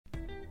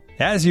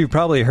As you've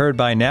probably heard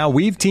by now,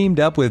 we've teamed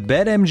up with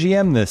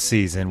BetMGM this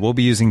season. We'll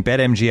be using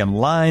BetMGM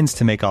lines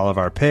to make all of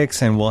our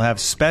picks, and we'll have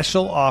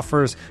special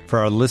offers for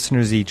our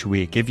listeners each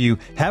week. If you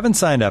haven't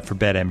signed up for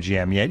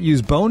BetMGM yet,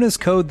 use bonus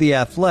code The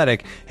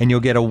Athletic, and you'll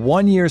get a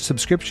 1-year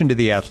subscription to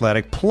The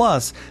Athletic,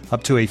 plus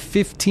up to a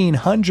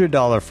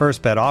 $1,500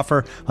 first bet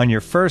offer on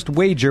your first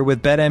wager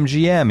with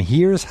BetMGM.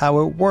 Here's how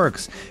it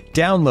works.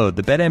 Download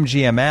the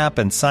BetMGM app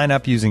and sign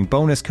up using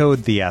bonus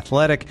code The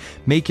Athletic.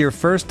 Make your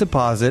first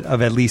deposit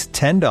of at least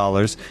 $10.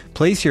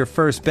 Place your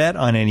first bet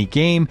on any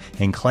game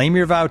and claim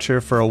your voucher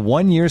for a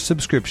 1-year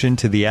subscription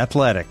to The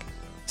Athletic.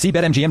 See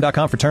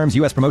BetMGM.com for terms.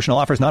 U.S. promotional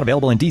offers not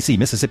available in D.C.,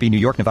 Mississippi, New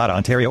York, Nevada,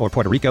 Ontario, or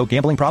Puerto Rico.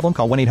 Gambling problem?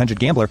 Call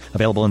 1-800-GAMBLER.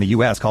 Available in the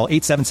U.S. Call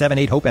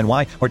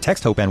 877-8-HOPE-NY or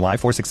text HOPE-NY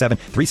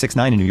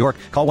 467-369 in New York.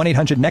 Call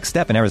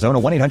 1-800-NEXT-STEP in Arizona.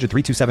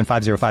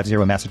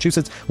 1-800-327-5050 in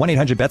Massachusetts.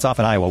 1-800-BETS-OFF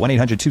in Iowa.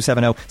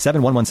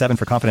 1-800-270-7117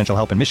 for confidential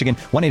help in Michigan.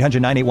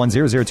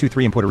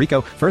 1-800-981-0023 in Puerto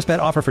Rico. First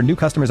bet offer for new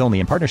customers only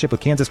in partnership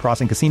with Kansas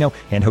Crossing Casino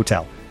and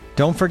Hotel.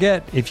 Don't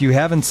forget, if you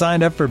haven't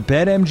signed up for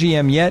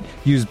BetMGM yet,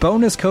 use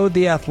bonus code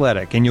The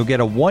Athletic, and you'll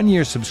get a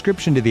 1-year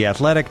subscription to The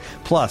Athletic,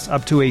 plus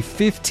up to a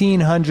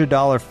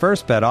 $1,500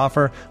 first bet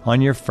offer on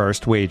your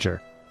first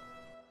wager.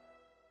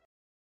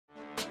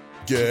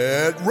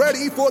 Get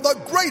ready for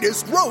the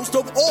greatest roast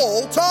of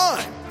all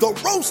time, the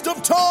Roast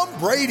of Tom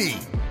Brady,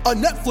 a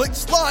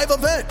Netflix live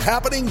event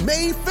happening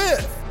May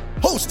 5th.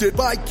 Hosted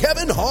by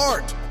Kevin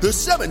Hart, the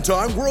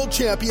 7-time world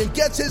champion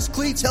gets his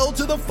cleats held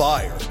to the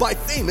fire by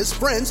famous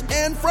friends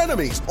and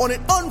frenemies on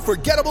an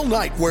unforgettable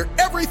night where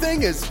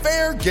everything is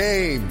fair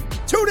game.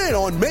 Tune in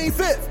on May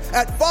 5th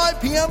at 5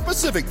 p.m.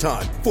 Pacific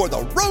time for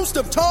the Roast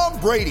of Tom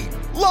Brady,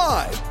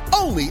 live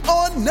only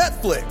on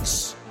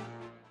Netflix.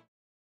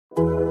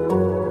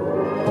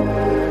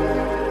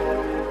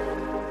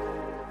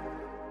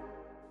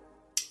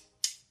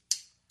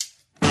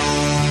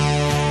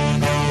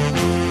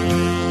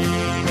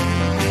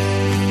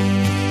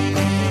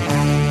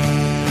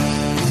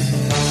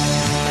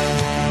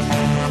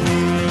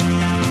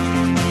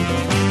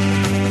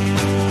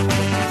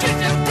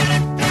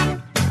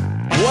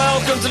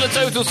 To the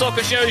Total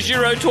Soccer Show's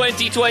Euro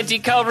 2020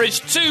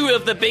 coverage. 2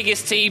 of the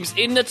biggest teams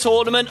in the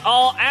tournament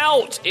are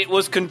out. It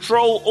was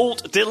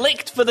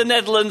Control-Alt-Delict for the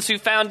Netherlands, who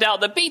found out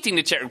that beating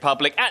the Czech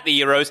Republic at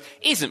the Euros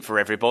isn't for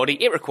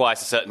everybody. It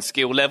requires a certain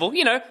skill level.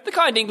 You know, the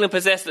kind England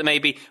possess that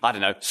maybe, I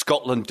don't know,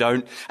 Scotland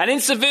don't. And in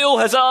Seville,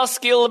 Hazard's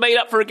skill made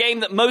up for a game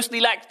that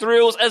mostly lacked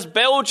thrills as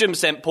Belgium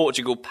sent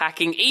Portugal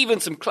packing. Even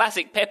some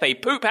classic Pepe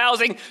poop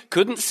housing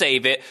couldn't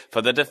save it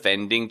for the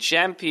defending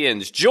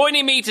champions.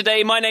 Joining me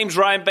today, my name's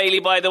Ryan Bailey,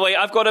 by the way.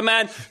 I've got a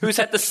man who's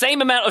had the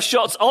same amount of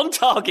shots on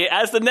target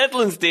as the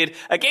Netherlands did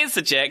against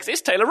the Czechs. It's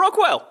Taylor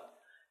Rockwell.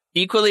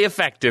 Equally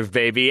effective,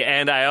 baby.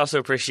 And I also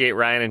appreciate,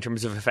 Ryan, in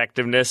terms of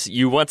effectiveness,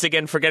 you once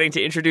again forgetting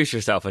to introduce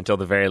yourself until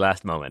the very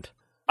last moment.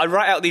 I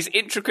write out these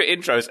intricate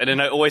intros and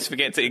then I always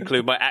forget to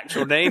include my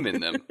actual name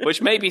in them,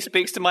 which maybe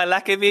speaks to my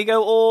lack of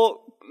ego or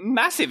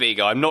massive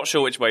ego. I'm not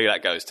sure which way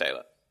that goes,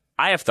 Taylor.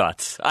 I have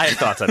thoughts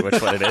on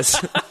which one it is.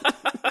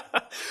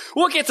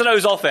 We'll get to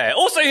those off air.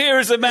 Also here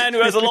is a man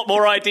who has a lot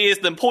more ideas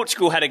than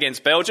Portugal had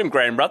against Belgium,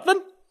 Graham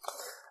Ruthven.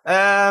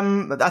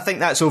 I think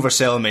that's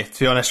overselling me, to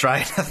be honest,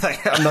 Ryan.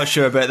 I'm not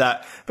sure about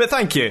that. But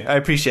thank you. I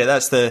appreciate it.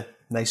 That's the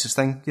nicest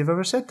thing you've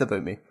ever said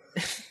about me.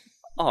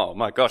 Oh,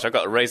 my gosh, I've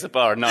got to raise the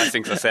bar of nice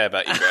things to say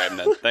about you, Graham,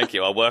 then. Thank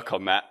you. I'll work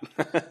on that.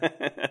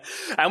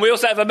 And we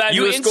also have a man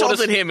who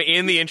insulted him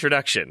in the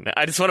introduction.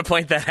 I just want to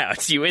point that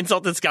out. You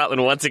insulted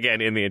Scotland once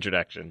again in the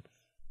introduction.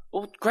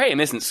 Well, Graham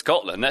isn't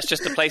Scotland. That's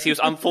just the place he was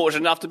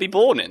unfortunate enough to be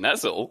born in.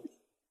 That's all.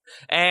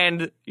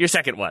 And your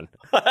second one.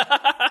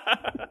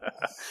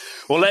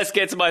 Well, let's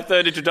get to my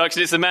third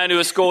introduction. It's a man who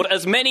has scored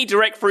as many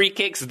direct free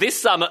kicks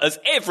this summer as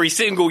every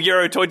single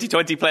Euro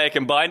 2020 player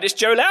combined. It's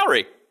Joe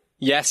Lowry.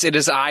 Yes, it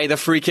is I, the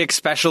free kick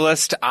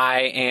specialist.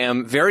 I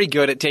am very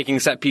good at taking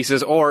set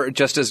pieces, or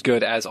just as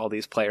good as all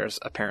these players,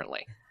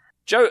 apparently.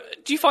 Joe,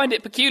 do you find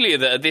it peculiar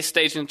that at this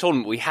stage in the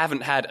tournament we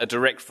haven't had a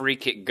direct free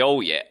kick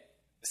goal yet?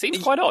 It seems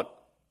quite odd.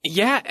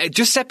 Yeah,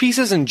 just set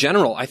pieces in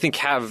general, I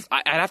think I'd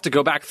have to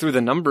go back through the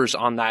numbers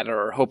on that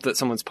or hope that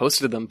someone's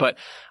posted them, but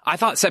I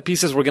thought set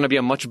pieces were going to be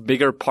a much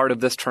bigger part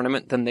of this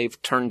tournament than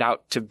they've turned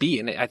out to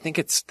be, and I think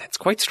that's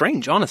quite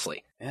strange,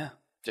 honestly. Yeah.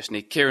 Just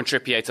need Kieran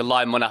Trippier to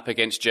line one up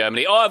against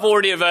Germany. Oh, I've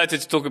already averted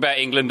to talk about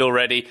England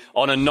already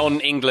on a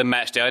non-England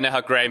match day. I know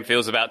how Graham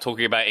feels about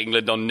talking about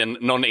England on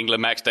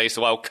non-England match day,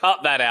 so I'll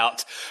cut that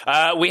out.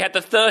 We had the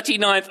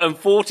 39th and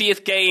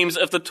 40th games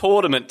of the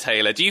tournament,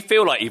 Taylor. Do you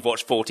feel like you've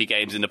watched 40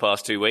 games in the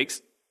past 2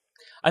 weeks?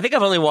 I think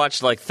I've only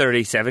watched like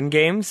 37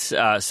 games,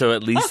 so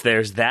at least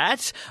there's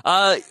that.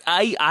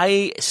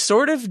 I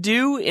sort of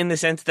do, in the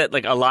sense that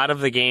like a lot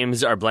of the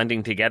games are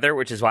blending together,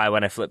 which is why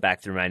when I flip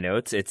back through my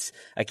notes, it's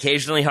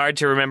occasionally hard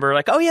to remember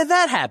like, oh yeah,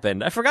 that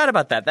happened. I forgot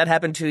about that. That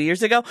happened 2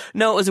 years ago.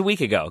 No, it was a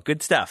week ago.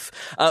 Good stuff.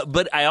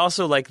 But I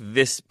also like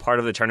this part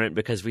of the tournament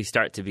because we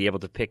start to be able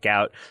to pick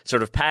out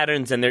sort of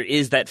patterns, and there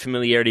is that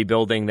familiarity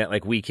building that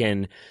like we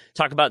can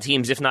talk about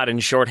teams, if not in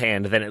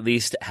shorthand, then at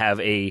least have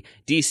a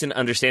decent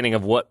understanding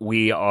of what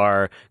we we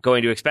are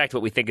going to expect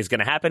what we think is going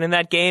to happen in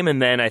that game.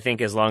 And then I think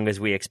as long as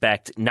we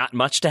expect not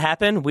much to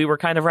happen, we were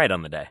kind of right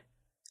on the day.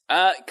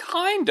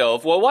 Kind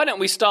of. Well, why don't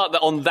we start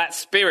on that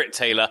spirit,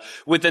 Taylor,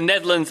 with the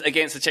Netherlands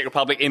against the Czech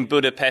Republic in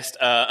Budapest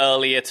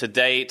earlier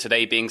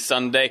today being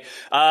Sunday.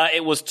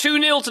 It was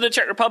 2-0 to the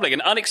Czech Republic,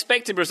 an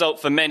unexpected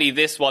result for many,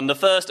 this one. The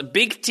first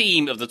big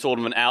team of the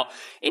tournament out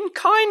in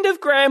kind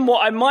of, Graham,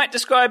 what I might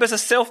describe as a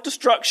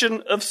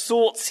self-destruction of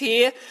sorts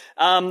here.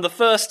 The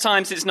first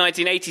time since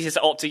 1980, says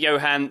Otto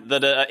Johan,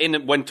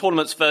 that when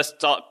tournaments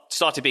first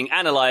started being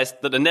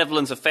analysed, that the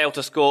Netherlands have failed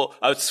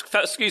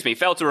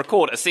to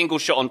record a single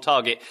shot on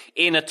target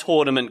in a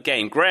tournament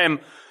game. Graham,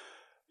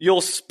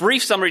 your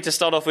brief summary to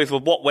start off with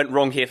what went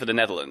wrong here for the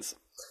Netherlands.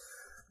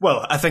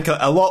 Well, I think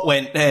a lot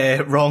went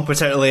wrong,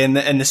 particularly in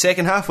the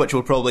second half, which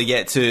we'll probably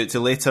get to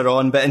later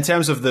on. But in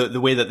terms of the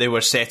way that they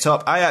were set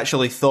up, I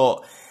actually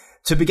thought,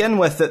 to begin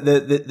with, that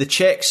the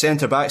Czech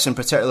centre-backs in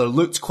particular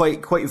looked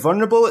quite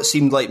vulnerable. It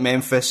seemed like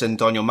Memphis and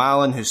Daniel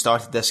Malen, who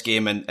started this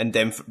game, and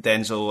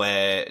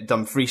Denzel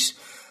Dumfries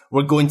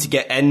were going to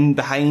get in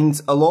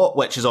behind a lot,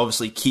 which is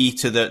obviously key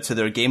to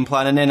their game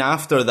plan. And then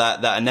after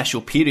that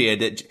initial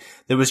period,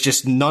 there was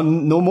just no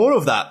more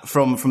of that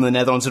from the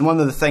Netherlands. And one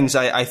of the things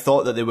I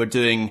thought that they were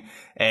doing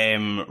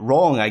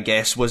wrong, I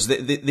guess, was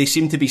that they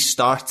seemed to be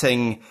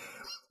starting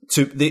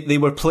they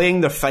were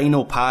playing their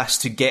final pass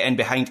to get in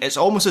behind. It's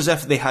almost as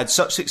if they had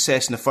such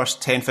success in the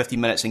first 10-15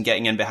 minutes in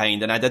getting in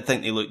behind, and I did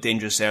think they looked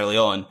dangerous early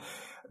on,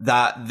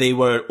 that they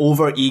were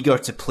over eager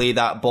to play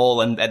that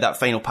ball and that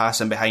final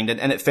pass in behind,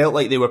 and it felt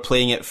like they were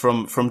playing it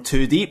from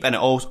too deep, and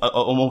it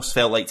almost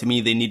felt like to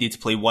me they needed to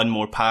play one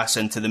more pass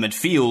into the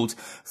midfield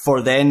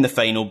for then the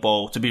final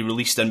ball to be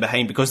released in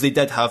behind, because they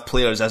did have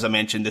players, as I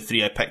mentioned, the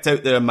three I picked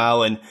out there,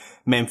 Malen,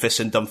 Memphis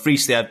and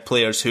Dumfries. They had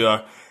players who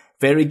are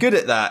very good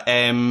at that,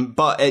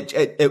 but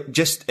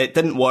it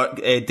didn't work.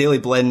 Daley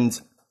Blind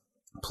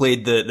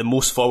played the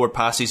most forward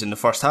passes in the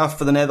first half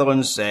for the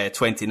Netherlands,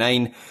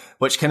 29,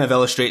 which kind of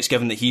illustrates,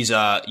 given that he's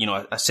a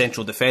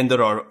central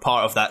defender or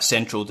part of that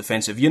central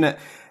defensive unit,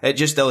 it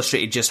just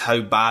illustrated just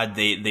how bad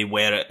they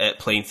were at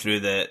playing through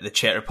the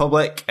Czech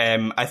Republic.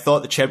 I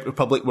thought the Czech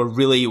Republic were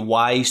really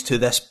wise to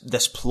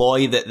this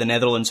ploy that the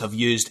Netherlands have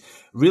used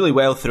really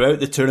well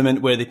throughout the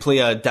tournament, where they play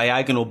a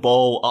diagonal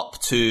ball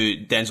up to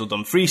Denzel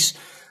Dumfries.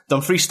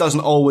 Dumfries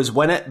doesn't always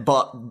win it,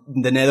 but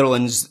the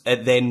Netherlands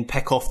then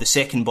pick off the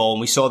second ball,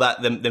 and we saw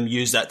that them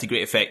use that to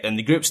great effect in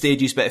the group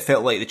stages, but it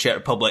felt like the Czech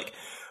Republic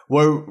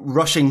were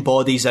rushing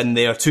bodies in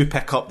there to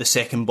pick up the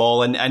second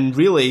ball, and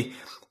really,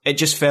 it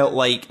just felt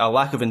like a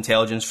lack of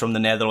intelligence from the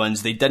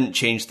Netherlands. They didn't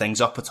change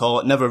things up at all.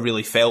 It never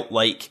really felt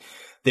like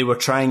they were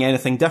trying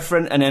anything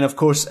different, and then, of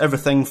course,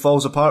 everything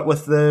falls apart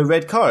with the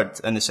red card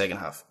in the second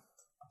half.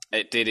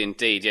 It did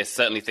indeed. Yes,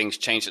 certainly things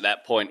changed at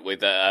that point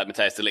with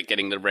Matthijs de Ligt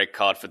getting the red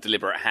card for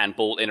deliberate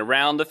handball in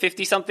around the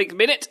 50-something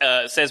minute,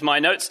 says my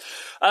notes.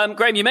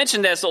 Graham, you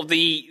mentioned there sort of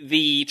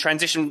the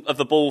transition of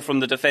the ball from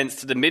the defence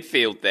to the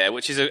midfield there,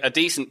 which is a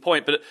decent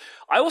point, but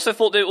I also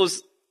thought that it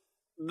was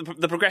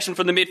the progression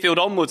from the midfield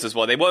onwards as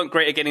well. They weren't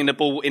great at getting the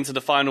ball into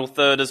the final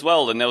third as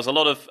well, and there was a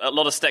lot of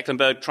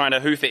Stekelenburg trying to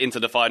hoof it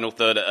into the final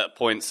third at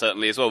points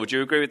certainly as well. Would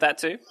you agree with that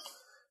too?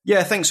 Yeah,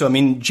 I think so. I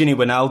mean, Gini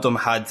Wijnaldum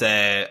had,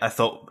 I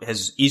thought,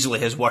 easily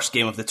his worst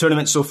game of the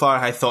tournament so far.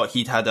 I thought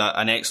he'd had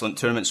an excellent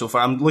tournament so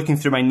far. I'm looking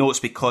through my notes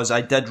because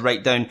I did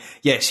write down,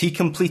 yes, he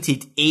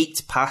completed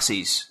 8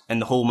 passes in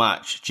the whole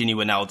match, Gini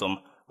Wijnaldum,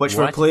 which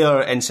for a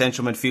player in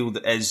central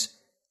midfield is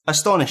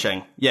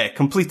astonishing. Yeah,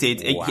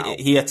 completed. Wow.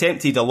 He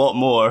attempted a lot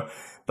more,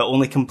 but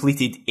only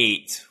completed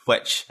 8,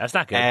 which that's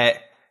not good.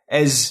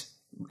 Is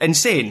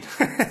insane.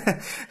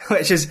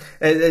 Which is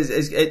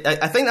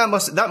I think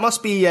that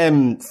must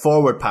be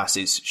forward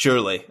passes,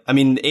 surely. I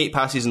mean, 8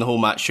 passes in the whole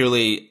match,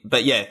 surely.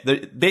 But yeah,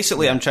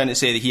 basically, I'm trying to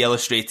say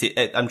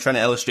that I'm trying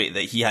to illustrate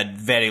that he had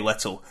very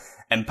little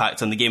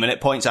impact on the game, and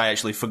at points I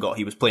actually forgot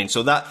he was playing.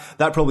 So that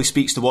probably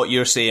speaks to what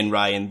you're saying,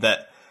 Ryan,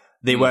 that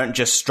they weren't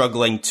just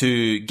struggling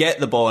to get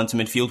the ball into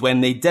midfield.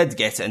 When they did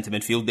get it into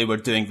midfield, they were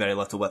doing very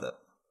little with it.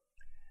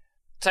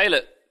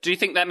 Taylor, do you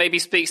think that maybe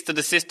speaks to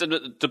the system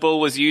that De Boer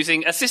was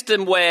using? A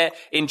system where,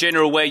 in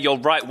general, where your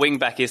right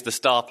wing-back is the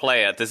star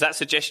player. Does that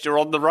suggest you're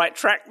on the right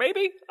track,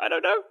 maybe? I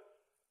don't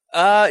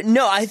know.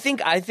 No, I think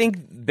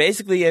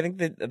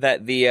that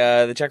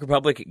the Czech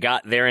Republic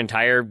got their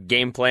entire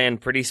game plan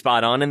pretty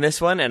spot on in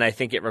this one, and I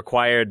think it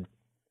required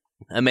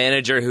a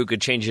manager who could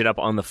change it up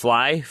on the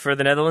fly for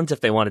the Netherlands if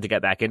they wanted to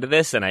get back into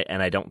this, and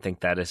I don't think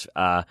that is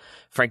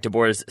Frank de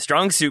Boer's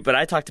strong suit, but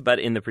I talked about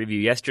it in the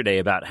preview yesterday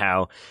about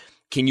how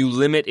can you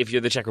limit, if you're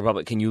the Czech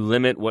Republic, can you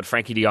limit what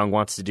Frankie de Jong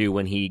wants to do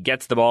when he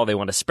gets the ball? They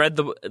want to spread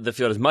the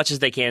field as much as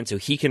they can so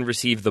he can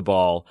receive the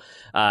ball,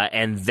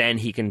 and then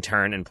he can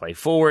turn and play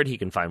forward. He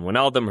can find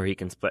Wijnaldum, or he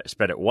can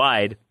spread it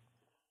wide.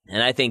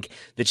 And I think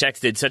the Czechs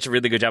did such a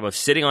really good job of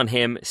sitting on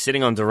him,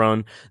 sitting on de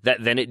Roon, that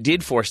then it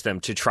did force them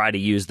to try to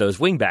use those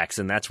wingbacks.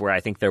 And that's where I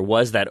think there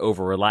was that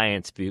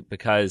over-reliance,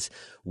 because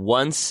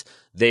once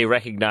they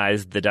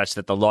recognized, the Dutch,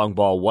 that the long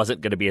ball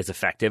wasn't going to be as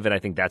effective, and I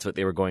think that's what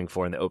they were going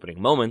for in the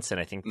opening moments, and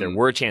I think there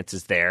were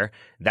chances there.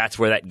 That's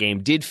where that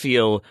game did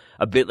feel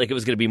a bit like it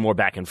was going to be more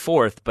back and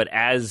forth, but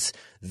as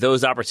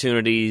those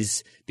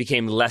opportunities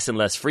became less and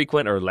less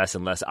frequent or less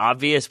and less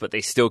obvious, but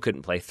they still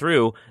couldn't play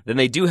through, then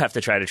they do have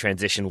to try to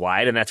transition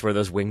wide, and that's where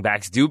those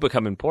wingbacks do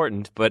become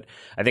important. But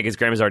I think, as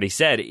Graham has already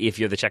said, if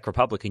you're the Czech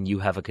Republic and you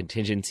have a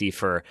contingency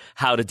for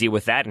how to deal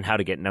with that and how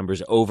to get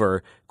numbers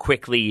over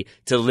quickly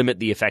to limit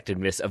the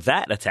effectiveness of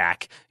that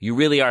attack, you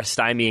really are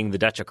stymieing the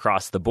Dutch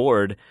across the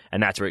board,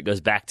 and that's where it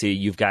goes back to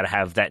you've got to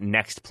have that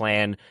next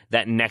plan,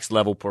 that next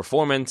level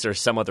performance, or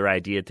some other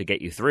idea to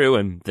get you through,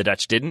 and the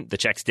Dutch didn't, the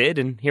Czechs did,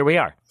 and here we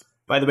are.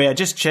 By the way, I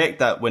just checked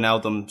that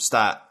Wijnaldum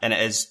stat, and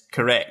it is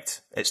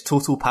correct. It's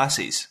total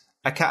passes.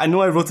 I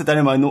know I wrote it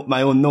down in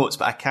my own notes,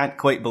 but I can't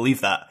quite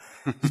believe that.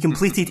 He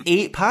completed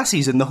 8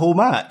 passes in the whole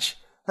match.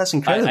 That's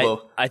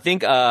incredible. I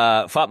think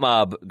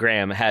FotMob,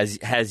 Graham,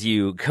 has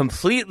you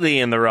completely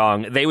in the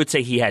wrong. They would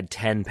say he had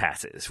 10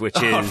 passes,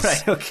 which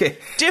is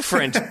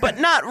different, but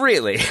not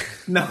really.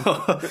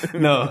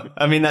 No.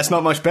 I mean, that's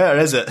not much better,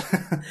 is it?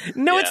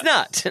 No, it's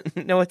not.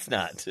 No, it's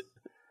not.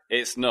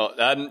 It's not.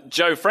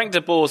 Joe, Frank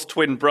de Boer's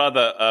twin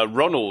brother,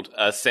 Ronald,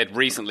 said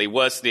recently,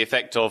 words to the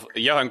effect of,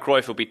 Johan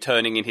Cruyff will be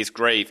turning in his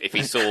grave if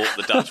he saw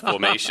the Dutch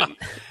formation.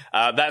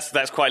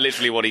 That's quite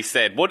literally what he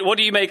said. What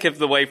do you make of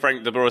the way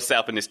Frank de Boer set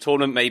up in this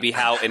tournament, maybe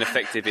how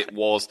ineffective it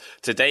was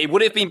today?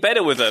 Would it have been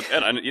better with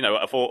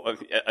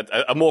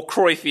a more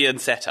Cruyffian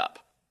setup?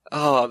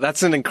 Oh,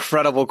 that's an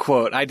incredible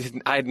quote.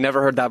 I'd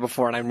never heard that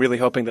before, and I'm really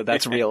hoping that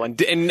that's real. And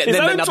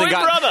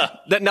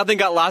that nothing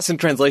got lost in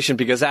translation,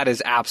 because that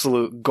is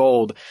absolute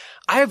gold.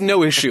 I have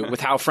no issue with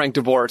how Frank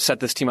de Boer set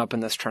this team up in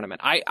this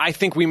tournament. I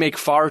think we make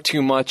far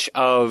too much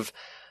out of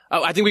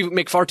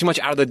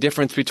the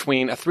difference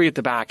between a 3 at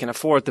the back and a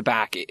 4 at the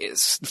back.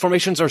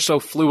 Formations are so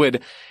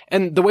fluid,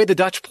 and the way the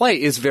Dutch play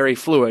is very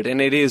fluid,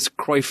 and it is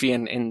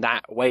Cruyffian in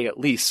that way, at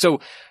least. So,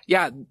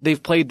 yeah,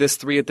 they've played this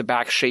 3 at the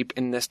back shape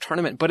in this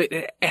tournament, but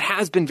it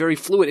has been very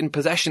fluid in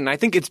possession. And I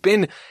think it's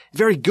been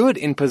very good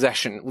in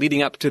possession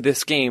leading up to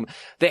this game.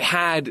 They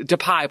had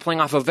Depay playing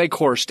off of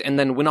Weghorst, and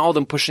then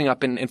Wijnaldum pushing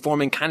up and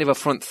forming kind of a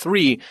front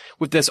 3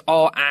 with this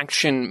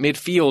all-action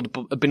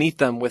midfield beneath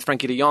them with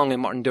Frenkie de Jong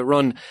and Martin de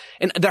Roon.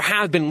 And there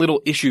have been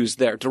little issues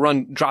there. De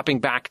Roon dropping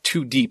back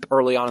too deep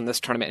early on in this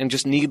tournament and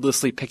just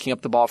needlessly picking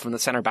up the ball from the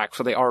center back,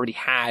 so they already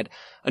had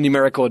a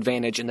numerical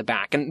advantage in the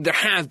back. And there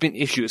have been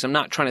issues. I'm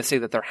not trying to say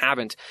that there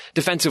haven't.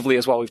 Defensively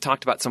as well, we've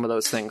talked about some of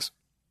those things.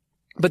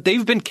 But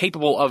they've been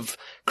capable of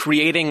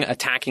creating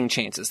attacking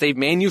chances. They've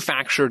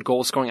manufactured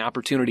goal-scoring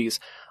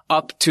opportunities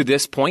up to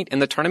this point in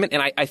the tournament,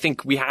 and I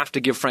think we have to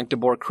give Frank de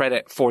Boer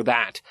credit for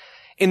that.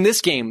 In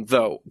this game,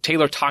 though,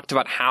 Taylor talked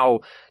about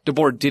how de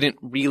Boer didn't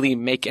really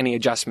make any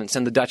adjustments,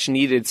 and the Dutch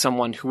needed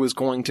someone who was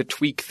going to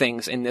tweak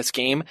things in this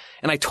game.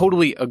 And I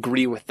totally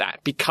agree with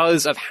that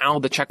because of how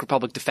the Czech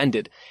Republic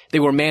defended.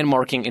 They were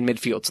man-marking in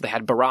midfield. So they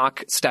had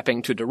Barak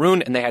stepping to de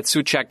Roon, and they had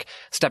Souček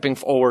stepping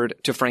forward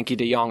to Frenkie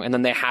de Jong, and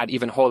then they had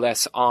even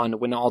Holes on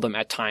Wijnaldum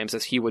at times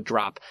as he would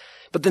drop.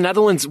 But the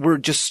Netherlands were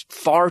just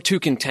far too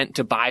content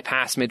to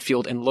bypass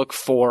midfield and look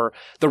for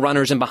the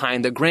runners in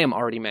behind that Graham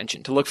already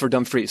mentioned, to look for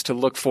Dumfries, to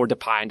look for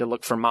Depay, and to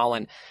look for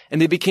Malen. And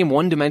they became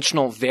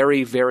one-dimensional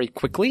very, very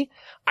quickly.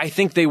 I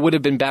think they would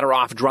have been better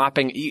off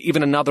dropping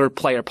even another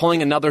player,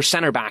 pulling another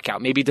center back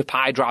out. Maybe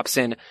Depay drops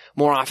in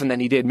more often than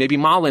he did. Maybe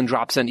Malen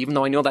drops in, even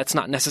though I know that's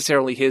not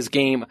necessarily his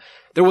game.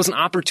 There was an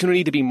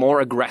opportunity to be more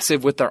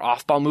aggressive with their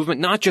off-ball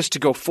movement, not just to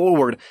go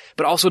forward,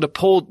 but also to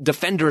pull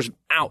defenders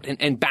out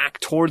and back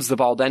towards the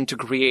ball, then to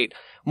create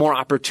more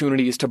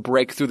opportunities to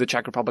break through the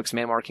Czech Republic's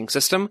man-marking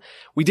system.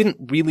 We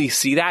didn't really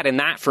see that, and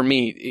that, for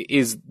me,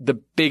 is the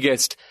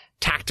biggest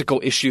tactical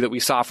issue that we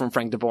saw from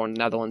Frank de Boer in the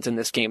Netherlands in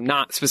this game.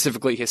 Not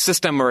specifically his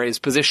system or his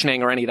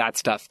positioning or any of that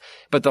stuff,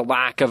 but the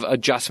lack of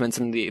adjustments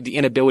and the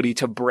inability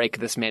to break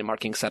this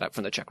man-marking setup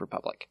from the Czech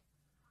Republic.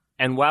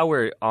 And while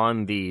we're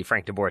on the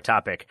Frank de Boer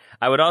topic,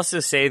 I would also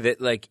say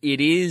that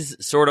it is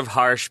sort of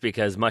harsh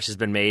because much has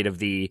been made of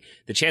the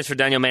chance for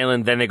Daniel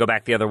Malen, then they go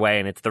back the other way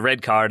and it's the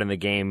red card and the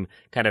game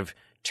kind of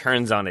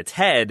turns on its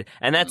head.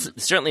 And that's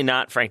certainly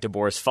not Frank de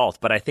Boer's fault,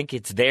 but I think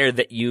it's there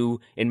that you,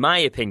 in my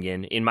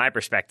opinion, in my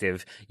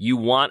perspective, you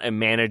want a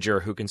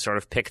manager who can sort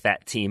of pick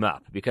that team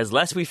up. Because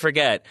lest we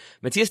forget,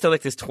 Matthijs de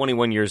Ligt is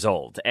 21 years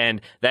old, and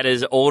that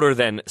is older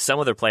than some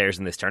other players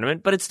in this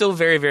tournament, but it's still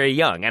very, very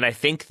young. And I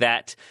think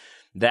that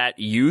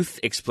youth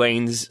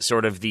explains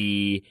sort of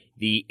the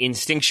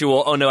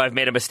instinctual, oh no, I've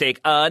made a mistake,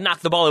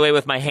 knock the ball away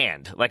with my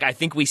hand. I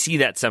think we see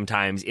that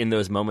sometimes in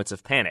those moments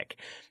of panic.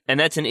 And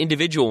that's an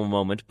individual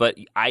moment, but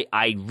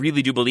I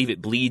really do believe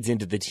it bleeds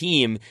into the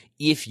team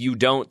if you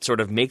don't sort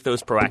of make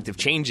those proactive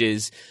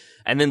changes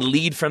and then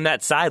lead from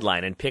that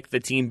sideline and pick the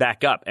team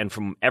back up. And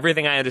from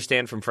everything I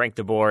understand from Frank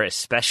de Boer,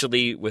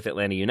 especially with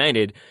Atlanta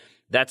United,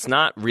 that's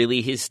not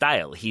really his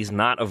style. He's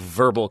not a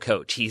verbal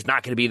coach. He's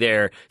not going to be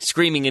there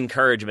screaming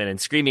encouragement and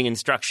screaming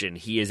instruction.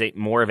 He is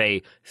more of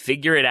a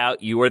figure it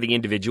out. You are the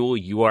individual.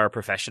 You are a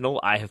professional.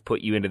 I have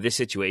put you into this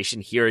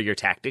situation. Here are your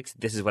tactics.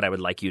 This is what I would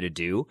like you to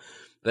do.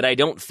 But I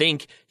don't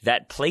think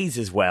that plays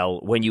as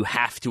well when you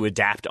have to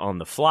adapt on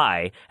the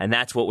fly, and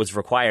that's what was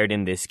required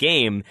in this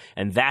game,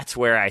 and that's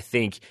where I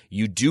think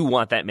you do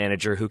want that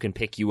manager who can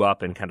pick you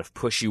up and kind of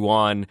push you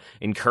on,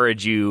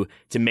 encourage you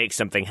to make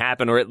something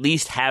happen, or at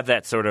least have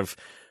that sort of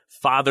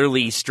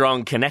fatherly,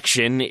 strong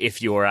connection if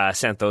you're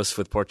Santos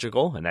with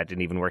Portugal, and that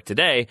didn't even work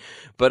today.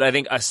 But I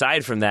think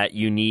aside from that,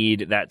 you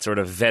need that sort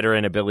of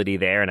veteran ability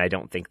there, and I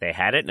don't think they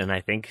had it, and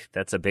I think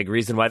that's a big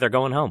reason why they're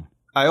going home.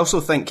 I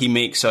also think he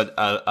makes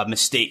a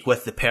mistake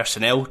with the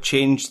personnel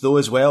change, though,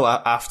 as well,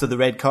 after the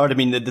red card. I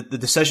mean, the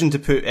decision to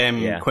put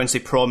Quincy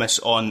Promes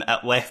on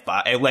at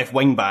left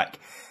wing back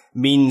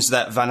means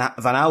that Van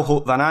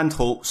Aanholt,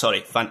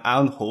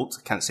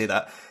 can't say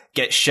that,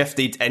 gets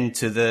shifted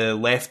into the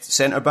left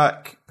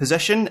centre-back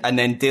position, and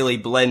then Daley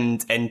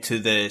Blind into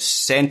the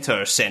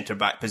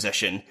centre-back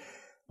position,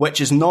 which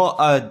is not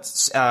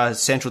a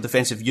central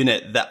defensive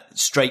unit that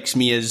strikes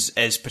me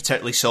as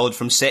particularly solid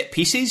from set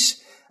pieces.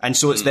 And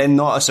so it's then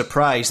not a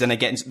surprise then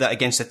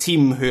against a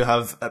team who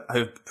have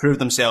proved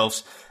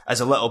themselves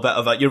as a little bit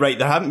of a, you're right,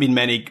 there haven't been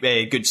many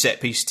good set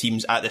piece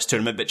teams at this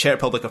tournament, but Czech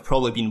Republic have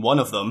probably been one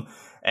of them.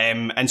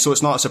 And so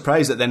it's not a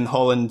surprise that then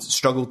Holland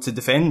struggled to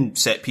defend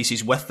set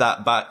pieces with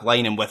that back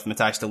line and with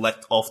Matthijs de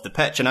Ligt off the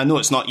pitch. And I know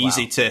it's not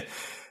easy to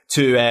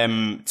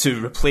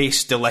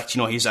replace de Ligt.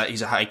 You know, he's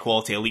a high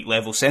quality elite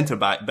level centre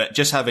back, but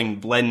just having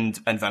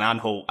Blind and Van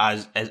Aanholt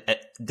as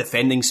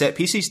defending set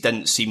pieces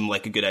didn't seem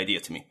like a good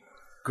idea to me.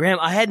 Graham,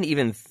 I hadn't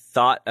even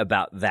thought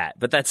about that,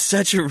 but that's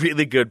such a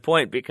really good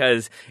point,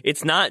 because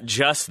it's not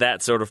just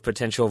that sort of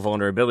potential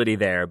vulnerability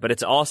there, but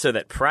it's also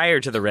that prior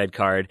to the red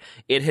card,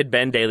 it had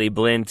been Daley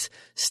Blind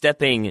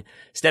stepping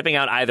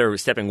out, either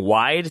stepping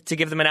wide to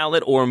give them an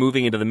outlet or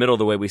moving into the middle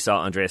the way we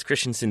saw Andreas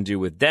Christensen do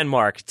with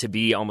Denmark, to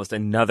be almost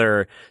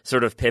another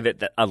sort of pivot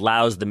that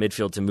allows the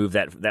midfield to move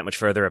that much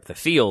further up the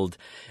field.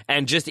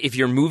 And just if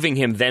you're moving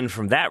him then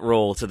from that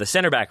role to the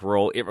center back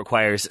role, it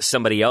requires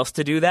somebody else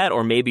to do that,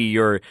 or maybe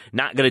you're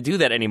not going to do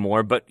that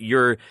anymore, but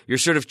you're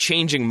sort of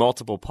changing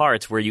multiple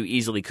parts where you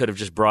easily could have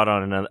just brought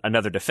on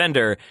another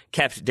defender,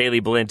 kept Daley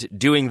Blind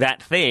doing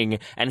that thing,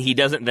 and he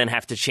doesn't then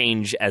have to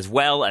change as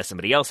well as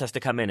somebody else has to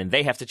come in and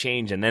they have to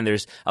change, and then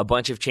there's a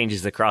bunch of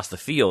changes across the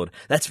field.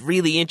 That's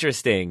really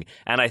interesting,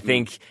 and I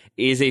think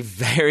is a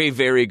very,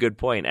 very good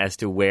point as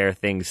to where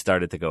things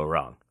started to go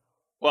wrong.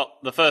 Well,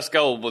 the first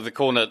goal with the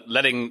corner,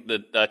 letting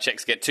the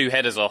Czechs get two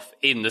headers off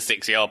in the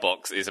 6-yard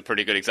box, is a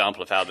pretty good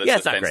example of how the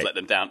defence let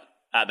them down.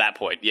 At that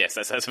point, yes,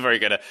 that's a very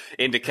good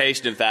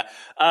indication of that.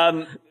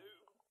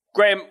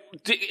 Graham,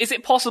 is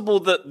it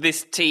possible that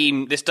this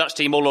Dutch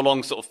team all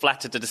along sort of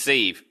flattered to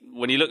deceive?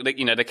 When you look at,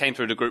 they came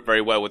through the group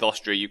very well with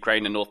Austria,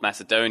 Ukraine and North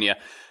Macedonia.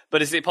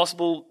 But is it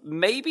possible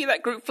maybe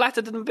that group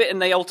flattered them a bit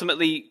and they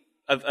ultimately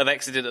have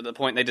exited at the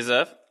point they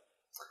deserve?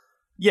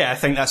 Yeah, I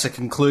think that's a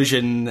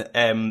conclusion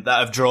that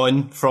I've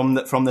drawn from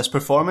this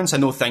performance. I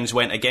know things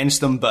went against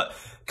them, but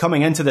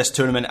coming into this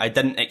tournament, I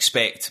didn't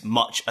expect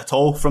much at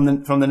all from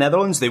the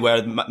Netherlands. They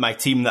were my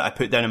team that I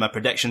put down in my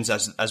predictions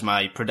as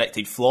my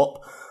predicted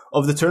flop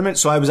of the tournament.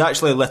 So I was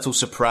actually a little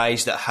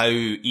surprised at how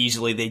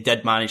easily they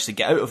did manage to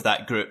get out of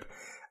that group.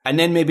 And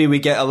then maybe we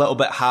get a little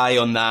bit high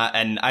on that,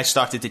 and I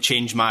started to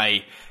change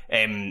my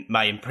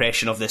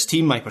impression of this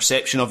team, my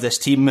perception of this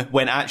team,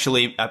 when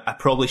actually I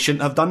probably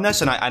shouldn't have done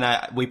this,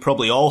 and we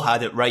probably all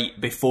had it right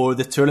before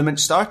the tournament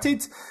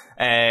started.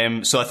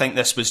 So I think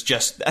this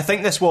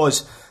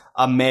was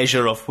a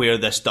measure of where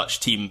this Dutch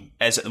team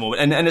is at the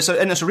moment, and it's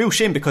a real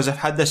shame, because if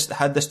had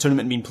this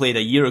tournament been played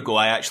a year ago,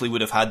 I actually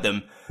would have had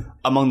them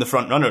among the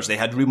front runners. They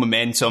had real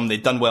momentum.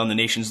 They'd done well in the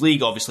Nations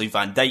League. Obviously,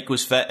 Van Dijk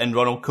was fit, and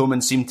Ronald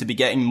Koeman seemed to be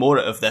getting more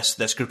out of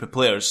this group of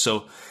players.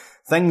 So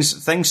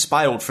things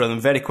spiraled for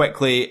them very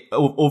quickly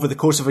over the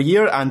course of a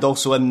year, and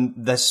also in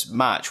this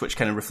match, which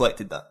kind of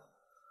reflected that.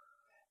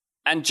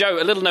 And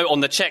Joe, a little note on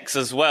the Czechs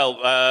as well.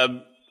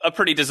 A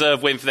pretty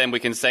deserved win for them, we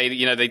can say.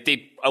 They did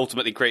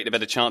ultimately create the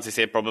better chances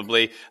here,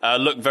 probably.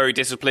 Looked very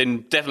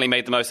disciplined, definitely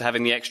made the most of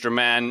having the extra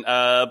man.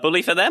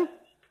 Bully for them?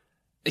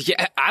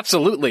 Yeah,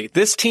 absolutely.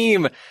 This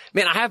team,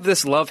 man, I have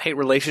this love-hate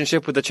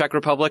relationship with the Czech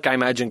Republic. I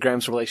imagine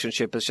Graham's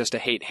relationship is just a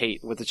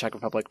hate-hate with the Czech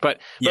Republic. But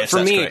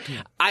for me,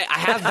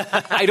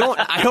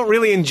 I don't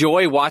really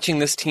enjoy watching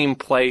this team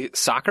play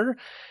soccer.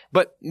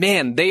 But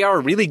man, they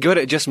are really good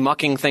at just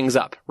mucking things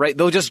up, right?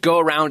 They'll just go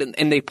around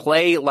and they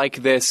play like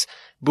this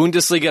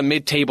Bundesliga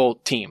mid-table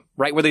team,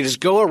 right? Where they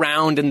just go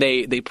around and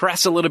they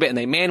press a little bit and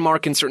they man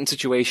mark in certain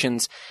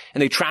situations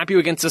and they trap you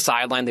against the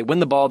sideline. They win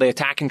the ball, they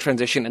attack in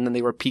transition, and then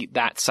they repeat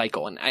that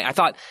cycle. And I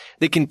thought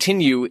they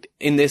continued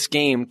in this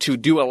game to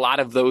do a lot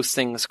of those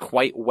things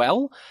quite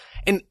well.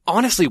 And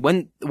honestly,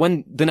 when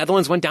the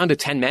Netherlands went down to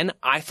 10 men,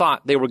 I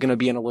thought they were going to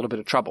be in a little bit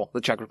of trouble,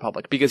 the Czech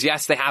Republic, because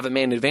yes, they have a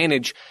man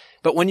advantage,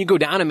 But when you go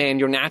down a man,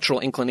 your natural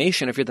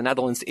inclination, if you're the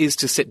Netherlands, is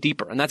to sit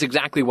deeper. And that's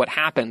exactly what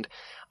happened.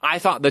 I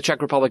thought the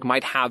Czech Republic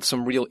might have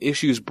some real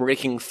issues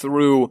breaking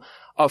through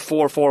a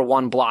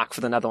 4-4-1 block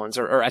for the Netherlands,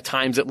 or at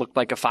times it looked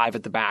like a 5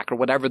 at the back, or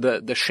whatever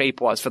the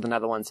shape was for the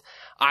Netherlands.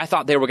 I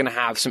thought they were going to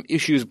have some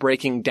issues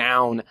breaking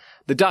down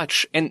the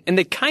Dutch, and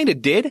they kind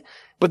of did,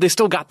 but they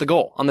still got the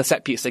goal on the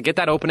set piece. They get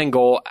that opening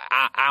goal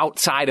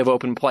outside of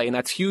open play, and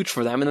that's huge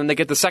for them. And then they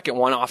get the second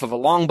one off of a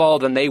long ball,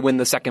 then they win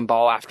the second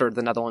ball after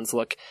the Netherlands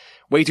look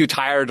way too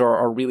tired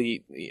or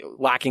really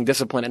lacking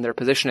discipline in their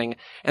positioning.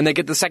 And they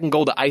get the second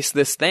goal to ice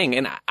this thing.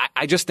 And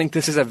I just think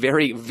this is a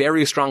very,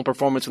 very strong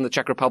performance from the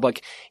Czech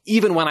Republic,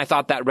 even when I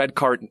thought that red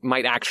card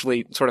might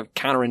actually sort of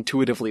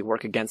counterintuitively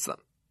work against them.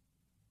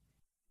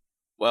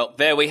 Well,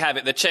 there we have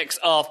it. The Czechs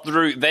are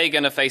through. They're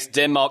going to face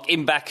Denmark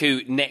in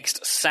Baku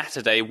next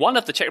Saturday. One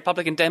of the Czech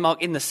Republic and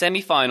Denmark in the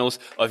semi-finals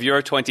of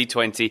Euro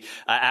 2020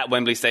 at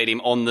Wembley Stadium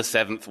on the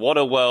 7th. What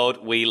a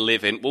world we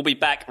live in. We'll be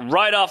back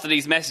right after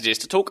these messages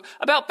to talk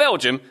about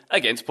Belgium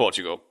against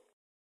Portugal.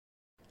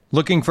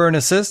 Looking for an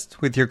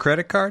assist with your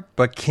credit card,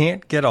 but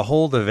can't get a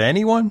hold of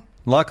anyone?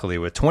 Luckily,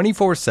 with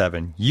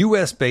 24/7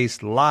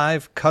 U.S.-based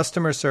live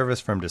customer service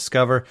from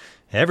Discover,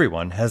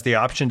 everyone has the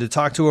option to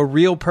talk to a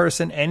real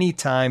person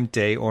anytime,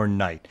 day or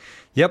night.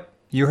 Yep,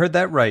 you heard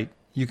that right.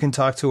 You can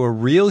talk to a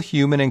real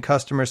human in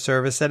customer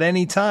service at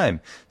any time.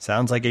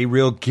 Sounds like a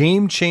real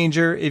game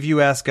changer if you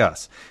ask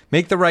us.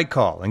 Make the right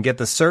call and get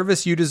the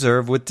service you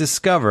deserve with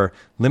Discover.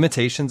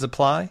 Limitations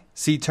apply.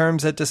 See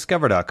terms at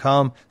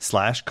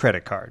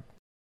discover.com/creditcard.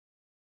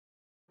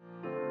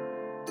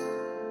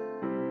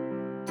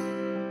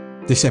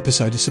 This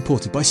episode is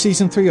supported by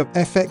Season 3 of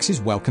FX's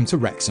Welcome to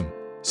Wrexham.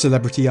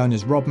 Celebrity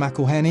owners Rob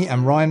McElhenney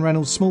and Ryan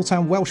Reynolds'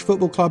 small-town Welsh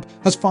football club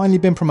has finally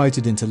been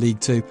promoted into League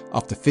 2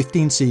 after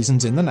 15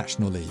 seasons in the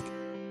National League.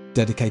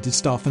 Dedicated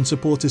staff and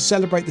supporters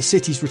celebrate the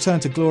city's return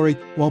to glory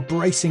while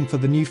bracing for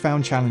the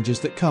newfound challenges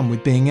that come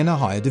with being in a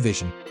higher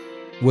division.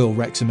 Will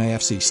Wrexham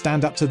AFC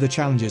stand up to the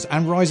challenges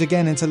and rise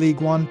again into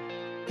League 1?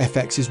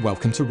 FX's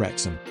Welcome to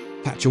Wrexham.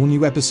 Catch all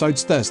new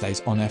episodes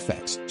Thursdays on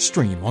FX.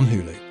 Stream on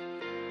Hulu.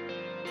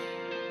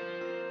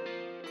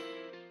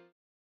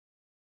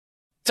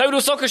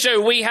 Total Soccer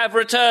Show, we have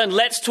returned.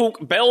 Let's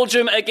talk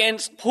Belgium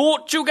against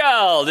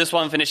Portugal. This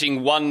one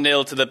finishing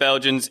 1-0 to the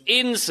Belgians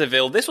in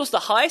Seville. This was the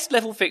highest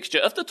level fixture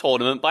of the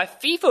tournament by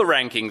FIFA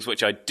rankings,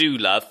 which I do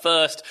love.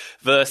 First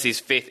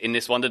versus fifth in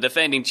this one. The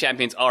defending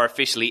champions are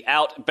officially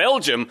out.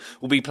 Belgium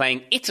will be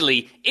playing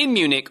Italy in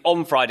Munich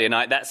on Friday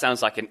night. That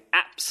sounds like an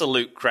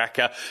absolute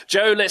cracker.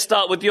 Joe, let's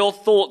start with your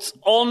thoughts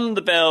on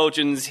the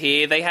Belgians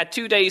here. They had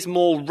 2 days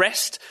more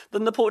rest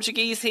than the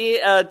Portuguese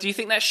here. Do you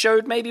think that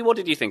showed maybe? What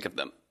did you think of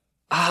them?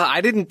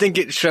 I didn't think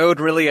it showed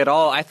really at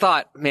all. I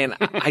thought, man,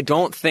 I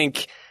don't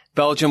think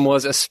Belgium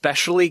was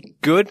especially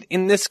good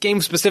in this game,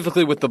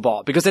 specifically with the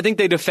ball, because I think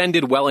they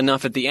defended well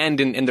enough at the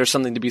end, and there's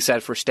something to be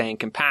said for staying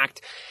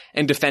compact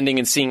and defending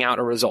and seeing out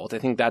a result. I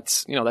think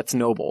that's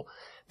noble.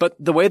 But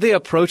the way they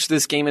approached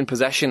this game in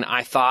possession,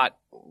 I thought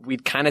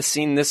we'd kind of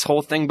seen this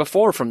whole thing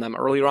before from them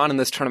earlier on in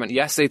this tournament.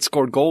 Yes, they'd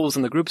scored goals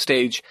in the group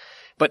stage,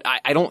 but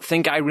I don't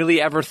think I really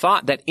ever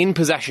thought that in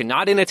possession,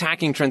 not in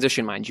attacking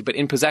transition, mind you, but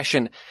in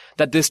possession,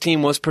 that this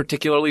team was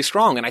particularly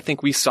strong. And I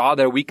think we saw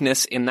their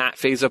weakness in that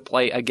phase of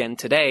play again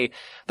today.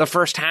 The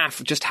first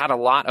half just had a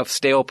lot of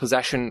stale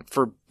possession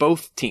for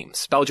both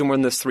teams. Belgium were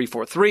in this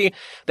 3-4-3.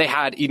 They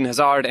had Eden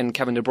Hazard and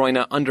Kevin De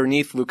Bruyne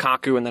underneath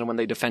Lukaku, and then when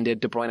they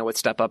defended, De Bruyne would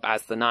step up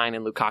as the 9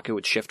 and Lukaku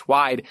would shift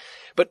wide.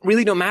 But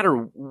really, no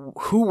matter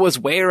who was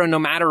where and no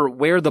matter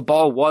where the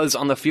ball was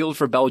on the field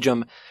for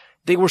Belgium,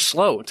 they were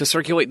slow to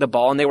circulate the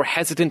ball and they were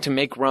hesitant to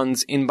make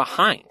runs in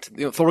behind.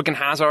 Thorgan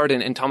Hazard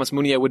and Thomas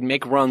Meunier would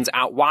make runs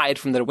out wide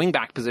from their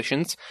wingback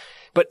positions.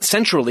 But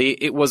centrally,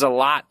 it was a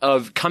lot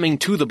of coming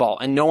to the ball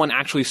and no one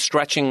actually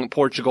stretching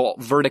Portugal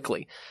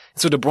vertically.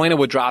 So De Bruyne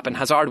would drop and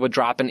Hazard would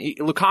drop and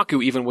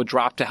Lukaku even would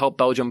drop to help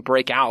Belgium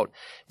break out.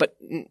 But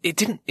it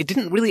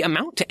didn't really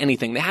amount to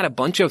anything. They had a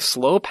bunch of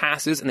slow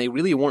passes and they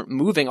really weren't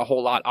moving a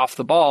whole lot off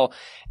the ball.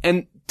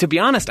 And to be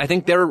honest, I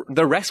think they're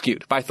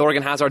rescued by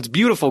Thorgan Hazard's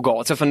beautiful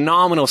goal. It's a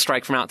phenomenal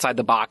strike from outside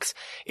the box.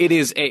 It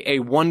is a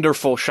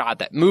wonderful shot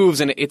that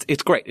moves and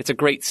it's great. It's a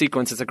great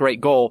sequence. It's a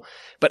great goal.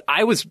 But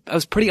I was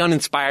pretty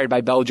uninspired by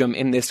Belgium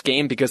in this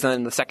game because then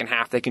in the second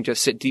half they can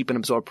just sit deep and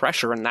absorb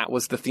pressure, and that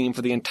was the theme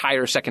for the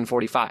entire second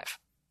 45.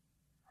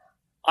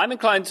 I'm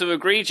inclined to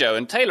agree, Joe.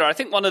 And Taylor, I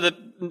think one of the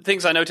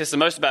things I noticed the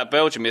most about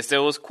Belgium is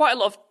there was quite a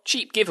lot of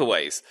cheap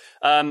giveaways,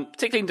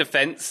 particularly in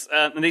defence,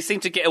 and they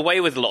seemed to get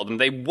away with a lot of them.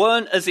 They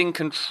weren't as in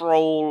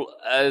control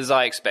as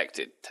I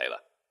expected, Taylor.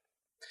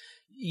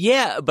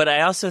 Yeah, but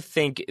I also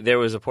think there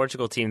was a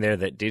Portugal team there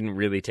that didn't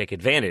really take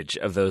advantage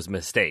of those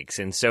mistakes.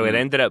 And so it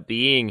ended up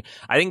being,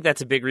 I think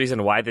that's a big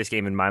reason why this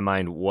game in my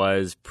mind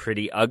was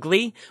pretty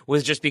ugly,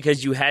 was just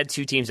because you had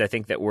two teams, I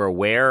think, that were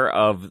aware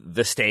of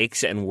the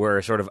stakes and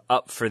were sort of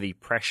up for the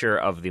pressure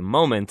of the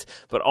moment,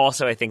 but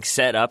also I think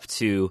set up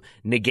to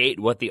negate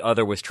what the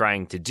other was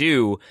trying to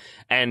do.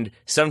 And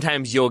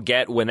sometimes you'll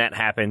get when that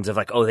happens of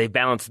like, oh, they've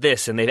balanced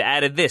this and they've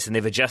added this and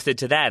they've adjusted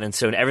to that. And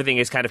so everything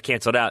is kind of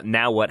canceled out.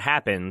 Now what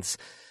happens?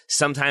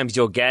 Sometimes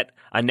you'll get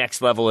a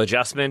next level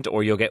adjustment,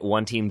 or you'll get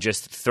one team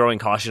just throwing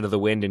caution to the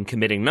wind and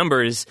committing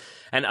numbers.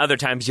 And other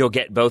times you'll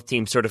get both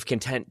teams sort of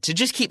content to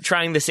just keep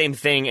trying the same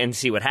thing and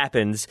see what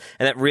happens.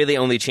 And that really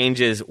only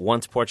changes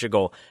once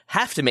Portugal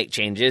have to make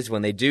changes,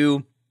 when they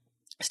do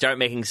start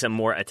making some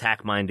more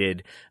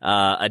attack-minded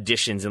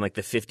additions in like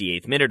the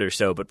 58th minute or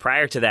so. But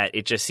prior to that,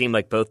 it just seemed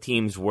like both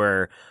teams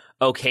were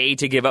okay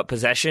to give up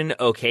possession,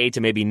 okay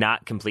to maybe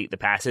not complete the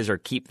passes or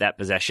keep that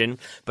possession,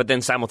 but then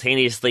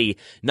simultaneously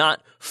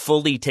not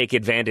fully take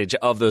advantage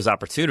of those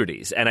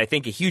opportunities. And I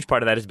think a huge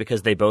part of that is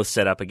because they both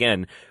set up,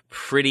 again,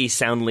 pretty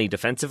soundly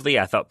defensively.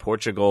 I thought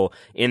Portugal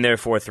in their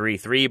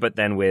 4-3-3, but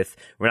then with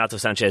Renato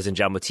Sanchez and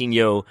João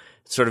Moutinho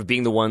sort of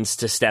being the ones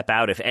to step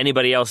out. If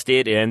anybody else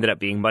did, it ended up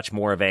being much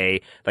more of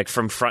a, like,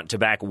 from front to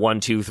back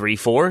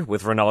 1-2-3-4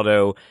 with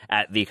Ronaldo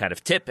at the kind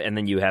of tip, and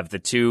then you have the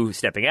two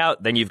stepping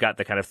out, then you've got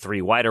the kind of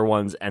three wider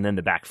ones, and then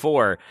the back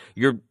four.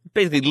 You're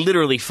basically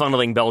literally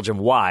funneling Belgium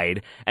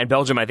wide, and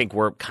Belgium, I think,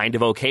 were kind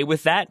of okay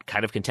with that,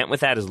 kind of content with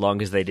that, as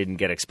long as they didn't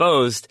get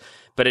exposed.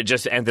 But it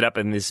just ended up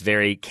in this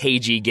very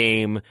cagey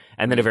game,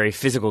 and then a very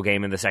physical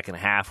game in the second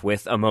half,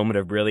 with a moment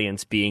of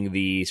brilliance being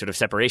the sort of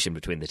separation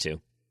between the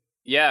two.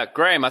 Yeah,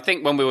 Graham, I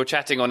think when we were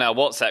chatting on our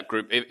WhatsApp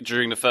group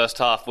during the first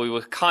half, we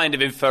were kind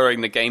of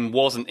inferring the game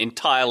wasn't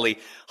entirely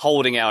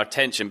holding our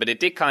attention, but it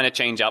did kind of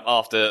change up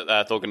after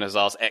Thorgan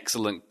Hazard's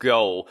excellent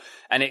goal.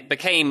 And it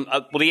became,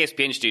 well, the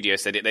ESPN studio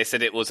said it. They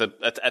said it was a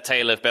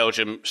tale of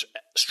Belgium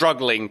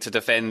struggling to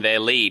defend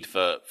their lead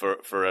for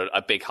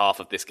a big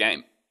half of this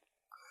game.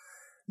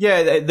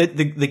 Yeah,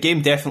 the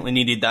game definitely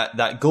needed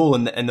that goal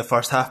in the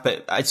first half,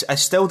 but I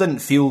still didn't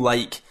feel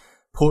like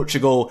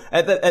Portugal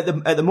at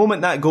the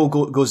moment that goal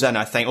goes in.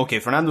 I think, okay,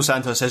 Fernando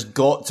Santos has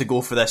got to go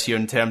for this here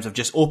in terms of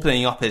just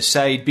opening up his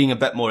side, being a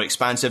bit more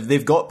expansive.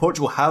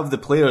 Portugal have the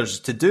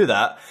players to do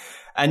that,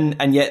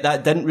 and yet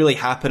that didn't really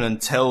happen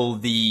until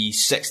the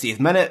 60th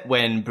minute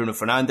when Bruno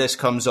Fernandes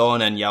comes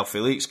on and João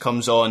Felix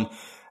comes on.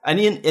 And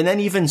then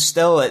even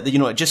still, it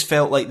just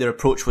felt like their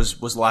approach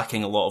was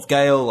lacking a lot of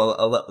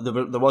guile.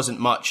 There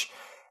wasn't much.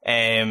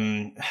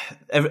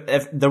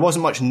 If there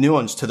wasn't much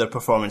nuance to their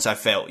performance, I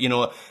felt,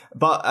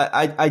 but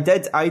I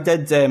did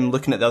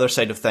looking at the other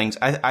side of things,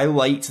 I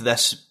liked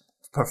this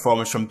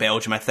performance from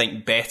Belgium, I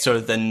think,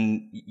 better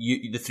than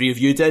the three of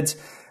you did.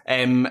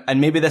 And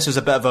maybe this is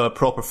a bit of a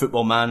proper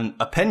football man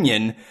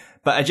opinion,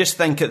 but I just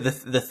think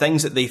that the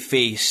things that they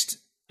faced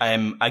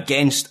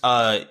against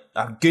a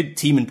good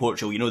team in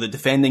Portugal, the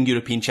defending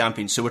European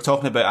champions. So we're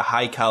talking about a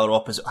high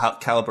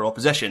caliber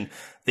opposition.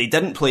 They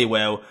didn't play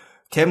well.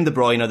 Kevin De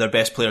Bruyne, their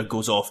best player,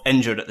 goes off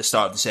injured at the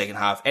start of the second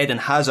half. Eden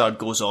Hazard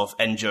goes off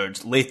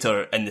injured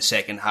later in the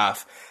second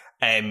half.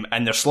 And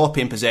they're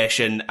sloppy in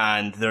possession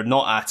and they're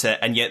not at it,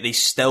 and yet they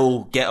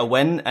still get a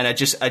win. And I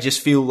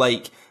just feel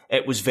like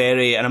it was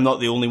very, and I'm not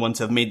the only one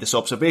to have made this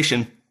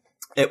observation,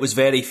 it was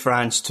very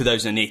France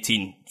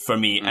 2018 for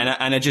me. And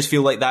I just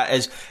feel like that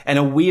is, in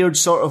a weird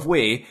sort of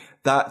way,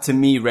 that to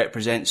me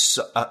represents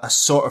a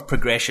sort of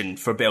progression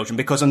for Belgium,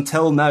 because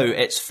until now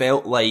it's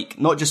felt like,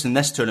 not just in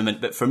this tournament,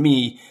 but for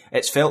me,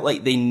 it's felt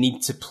like they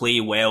need to play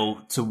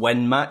well to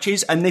win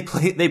matches, and they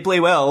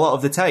play well a lot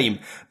of the time,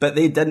 but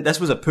they didn't.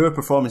 This was a poor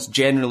performance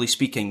generally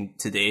speaking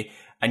today,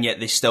 and yet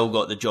they still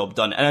got the job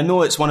done. And I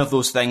know it's one of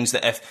those things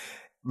that if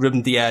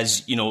Ruben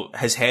Diaz,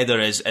 his header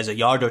is a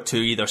yard or two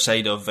either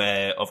side of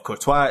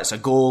Courtois, it's a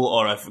goal,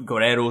 or if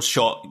Guerrero's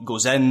shot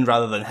goes in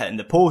rather than hitting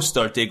the post,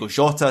 or Diego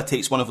Jota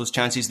takes one of those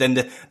chances, then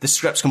the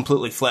script's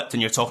completely flipped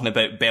and you're talking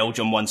about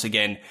Belgium once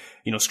again,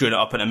 screwing it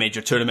up in a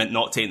major tournament,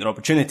 not taking their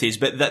opportunities.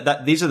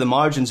 But these are the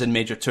margins in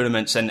major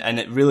tournaments, and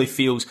it really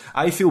feels,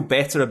 I feel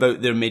better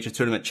about their major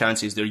tournament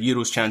chances, their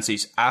Euros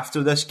chances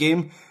after this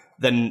game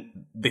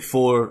than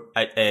before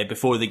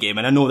the game.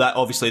 And I know that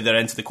obviously they're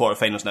into the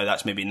quarterfinals now,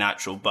 that's maybe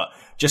natural, but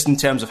just in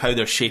terms of how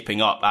they're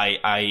shaping up,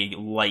 I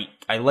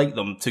like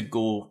them to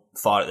go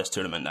far at this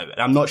tournament now. And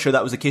I'm not sure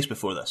that was the case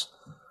before this.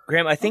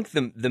 Graham, I think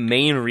the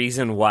main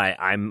reason why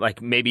I'm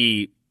like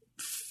maybe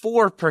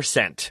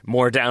 4%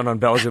 more down on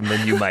Belgium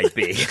than you might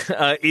be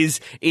is,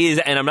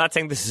 and I'm not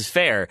saying this is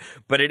fair,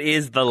 but it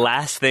is the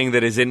last thing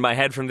that is in my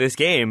head from this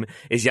game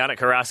is Yannick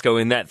Carrasco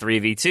in that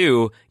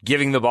 3v2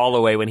 giving the ball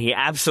away when he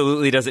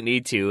absolutely doesn't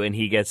need to, and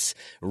he gets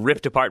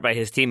ripped apart by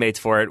his teammates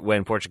for it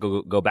when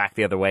Portugal go back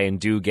the other way and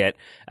do get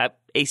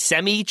a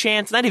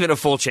semi-chance, not even a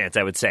full chance,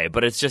 I would say,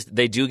 but it's just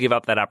they do give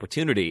up that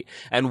opportunity.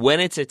 And when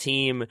it's a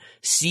team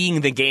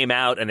seeing the game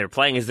out and they're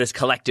playing as this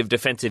collective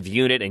defensive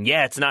unit, and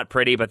yeah, it's not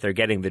pretty, but they're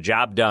getting the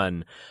job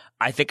done,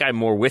 I think I'm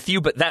more with you.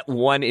 But that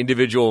one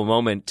individual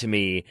moment to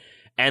me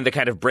and the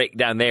kind of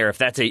breakdown there, if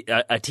that's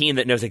a team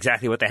that knows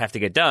exactly what they have to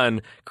get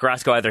done,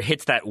 Carrasco either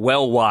hits that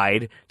well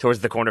wide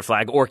towards the corner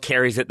flag or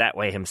carries it that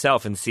way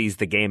himself and sees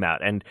the game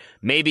out. And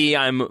maybe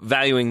I'm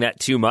valuing that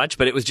too much,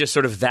 but it was just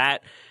sort of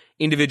that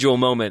individual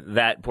moment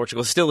that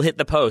Portugal still hit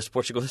the post.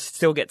 Portugal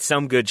still gets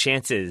some good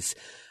chances.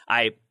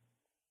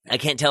 I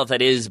can't tell if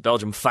that is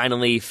Belgium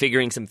finally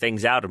figuring some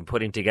things out and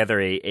putting together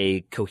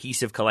a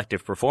cohesive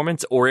collective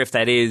performance, or if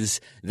that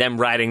is them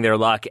riding their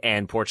luck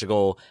and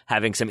Portugal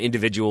having some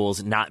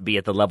individuals not be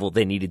at the level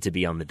they needed to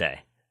be on the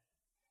day.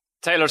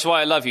 Taylor, that's why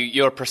I love you.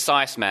 You're a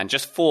precise man.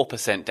 Just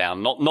 4%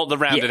 down, not the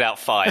rounded out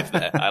 5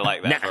 there. I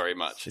like that very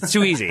much. It's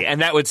too easy. And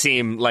that would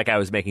seem like I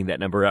was making that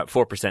number up.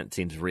 4%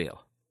 seems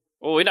real.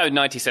 Well, we know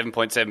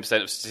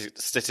 97.7% of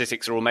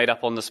statistics are all made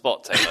up on the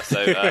spot, Taylor.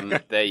 So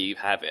there you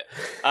have it.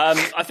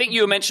 I think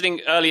you were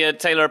mentioning earlier,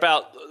 Taylor,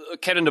 about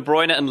Kevin De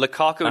Bruyne and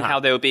Lukaku and how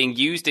they were being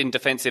used in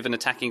defensive and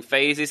attacking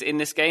phases in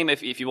this game.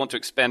 If you want to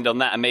expand on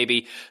that, and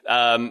maybe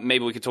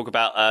we could talk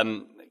about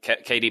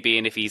KDB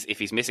and if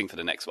he's missing for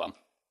the next one.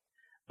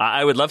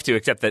 I would love to,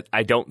 except that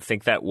I don't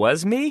think that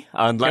was me,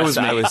 unless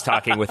I was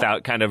talking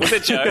without kind of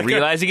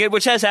realizing it,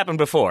 which has happened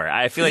before.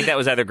 I feel like that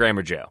was either Graham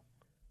or Joe.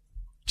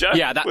 Joe?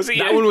 Yeah, that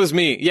one was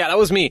me. Yeah, that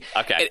was me.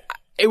 Okay.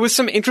 It was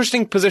some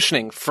interesting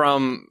positioning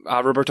from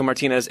Roberto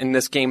Martinez in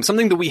this game.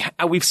 Something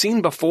that we've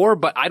seen before,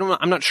 but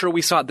I'm not sure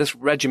we saw it this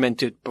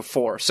regimented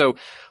before. So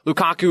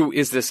Lukaku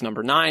is this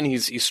number 9.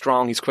 He's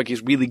strong. He's quick.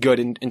 He's really good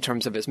in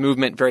terms of his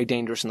movement. Very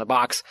dangerous in the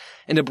box.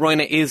 And De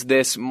Bruyne is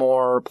this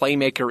more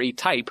playmaker-y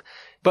type.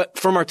 But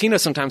for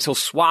Martinez, sometimes he'll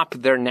swap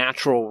their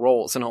natural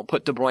roles and he'll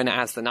put De Bruyne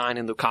as the 9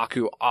 and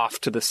Lukaku off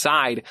to the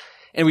side.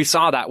 And we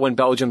saw that when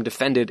Belgium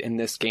defended in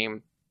this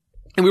game.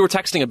 And we were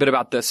texting a bit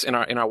about this in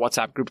our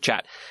WhatsApp group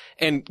chat.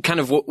 And kind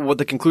of what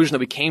the conclusion that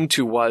we came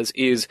to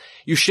is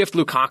you shift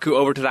Lukaku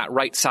over to that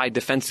right side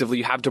defensively.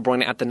 You have De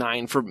Bruyne at the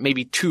 9 for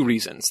maybe 2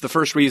 reasons. The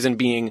first reason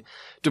being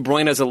De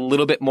Bruyne is a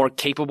little bit more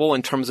capable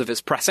in terms of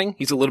his pressing.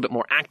 He's a little bit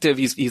more active.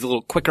 He's a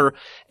little quicker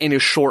in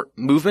his short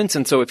movements.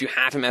 And so if you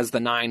have him as the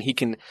 9, he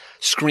can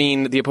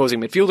screen the opposing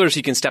midfielders.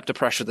 He can step to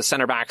pressure the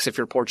center backs if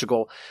you're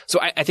Portugal.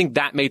 So I think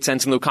that made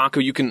sense. In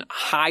Lukaku, you can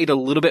hide a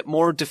little bit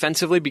more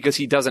defensively because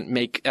he doesn't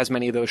make as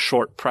many of those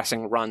short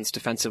pressing runs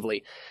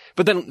defensively.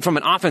 But then from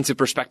an offensive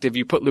perspective,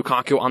 you put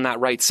Lukaku on that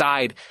right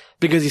side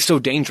because he's so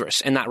dangerous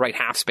in that right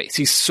half space.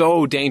 He's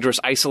so dangerous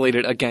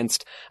isolated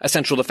against a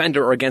central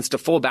defender or against a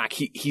fullback.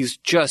 He's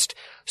just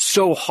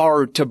so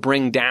hard to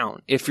bring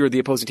down if you're the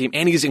opposing team.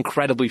 And he's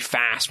incredibly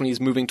fast when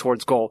he's moving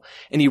towards goal.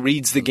 And he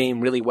reads the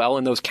game really well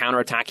in those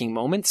counterattacking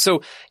moments.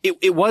 So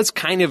it was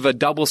kind of a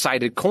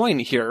double-sided coin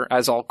here,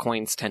 as all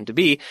coins tend to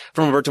be,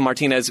 from Roberto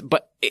Martinez.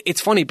 But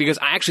it's funny because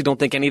I actually don't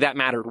think any of that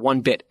mattered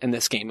one bit in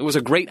this game. It was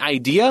a great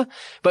idea,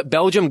 but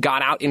Belgium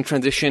got out in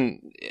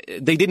transition.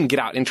 They didn't get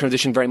out in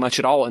transition very much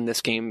at all in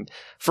this game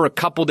for a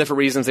couple different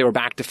reasons. They were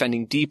back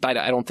defending deep. I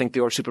don't think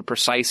they were super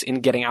precise in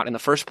getting out in the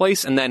first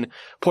place. And then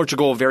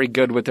Portugal very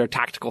good with their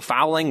tactical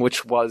fouling,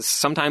 which was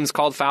sometimes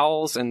called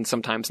fouls and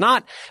sometimes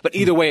not. But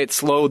either way, it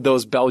slowed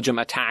those Belgium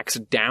attacks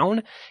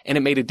down and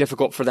it made it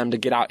difficult for them to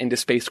get out into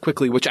space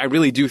quickly, which I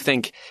really do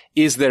think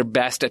is their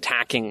best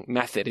attacking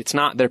method. It's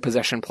not their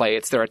possession play.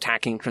 It's their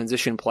attacking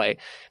transition play.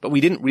 But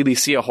we didn't really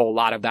see a whole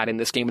lot of that in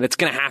this game, and it's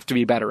going to have to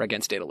be better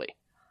against Italy.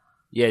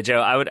 Yeah, Joe,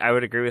 I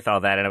would agree with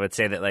all that, and I would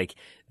say that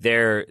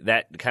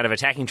that kind of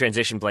attacking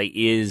transition play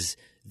is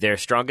their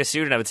strongest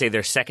suit, and I would say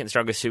their second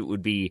strongest suit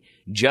would be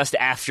just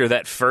after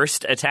that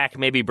first attack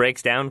maybe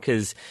breaks down,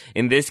 because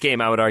in this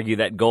game I would argue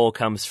that goal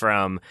comes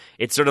from,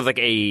 it's sort of like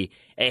a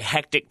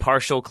hectic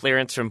partial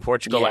clearance from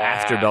Portugal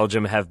after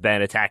Belgium have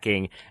been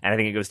attacking, and I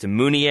think it goes to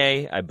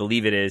Meunier, I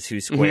believe it is,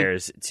 who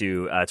squares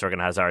to Torgan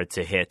Hazard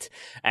to hit.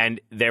 And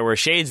there were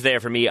shades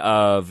there for me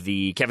of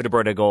the Kevin De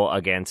Bruyne goal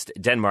against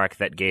Denmark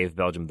that gave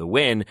Belgium the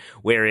win,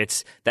 where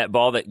it's that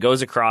ball that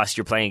goes across,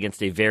 you're playing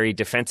against a very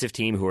defensive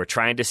team who are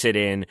trying to sit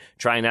in,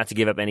 trying not to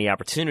give up any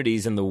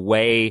opportunities, and the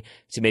way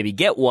to maybe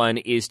get one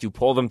is to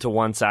pull them to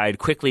one side,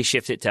 quickly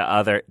shift it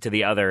to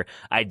the other,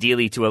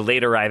 ideally to a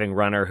late arriving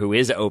runner who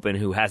is open,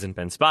 who hasn't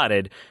been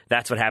spotted.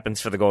 That's what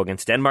happens for the goal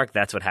against Denmark.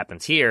 That's what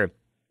happens here.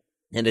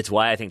 And it's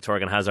why I think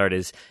Torgan Hazard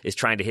is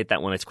trying to hit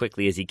that one as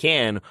quickly as he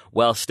can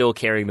while still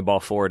carrying the ball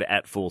forward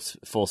at full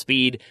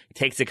speed. It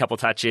takes a couple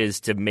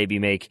touches to maybe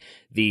make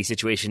the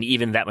situation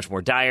even that much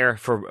more dire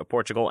for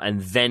Portugal,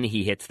 and then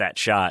he hits that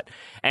shot.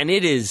 And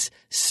it is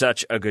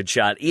such a good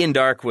shot. Ian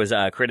Darke was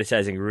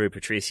criticizing Rui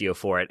Patricio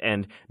for it,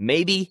 and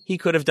maybe he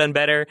could have done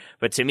better.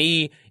 But to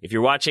me, if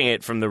you're watching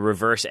it from the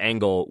reverse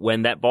angle,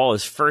 when that ball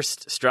is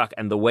first struck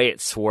and the way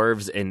it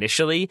swerves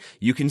initially,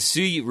 you can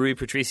see Rui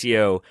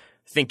Patricio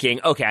thinking,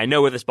 okay, I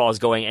know where this ball is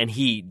going, and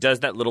he does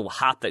that little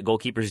hop that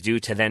goalkeepers do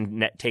to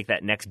then take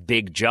that next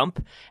big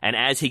jump. And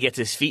as he gets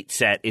his feet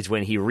set is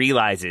when he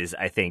realizes,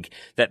 I think,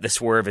 that the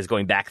swerve is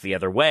going back the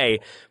other way.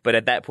 But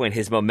at that point,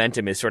 his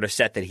momentum is sort of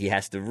set that he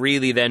has to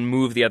really then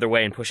move the other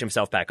way and push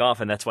himself back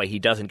off, and that's why he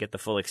doesn't get the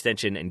full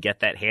extension and get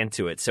that hand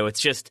to it. So it's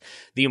just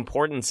the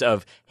importance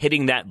of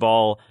hitting that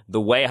ball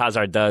the way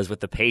Hazard does, with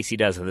the pace he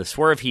does, with the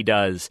swerve he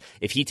does.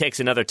 If he takes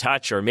another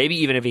touch, or maybe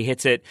even if he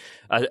hits it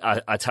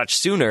a touch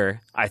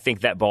sooner, I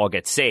think that ball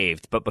gets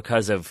saved. But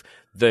because of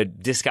the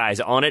disguise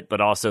on it,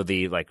 but also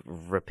the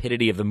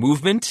rapidity of the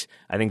movement,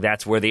 I think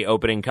that's where the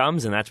opening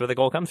comes, and that's where the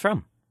goal comes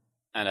from.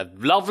 And a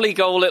lovely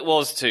goal it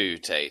was too,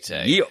 Tate.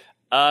 Yeah.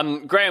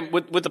 Graham,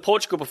 with the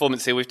Portugal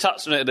performance here, we've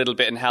touched on it a little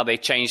bit and how they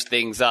changed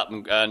things up,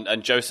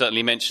 and Joe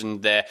certainly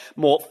mentioned their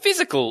more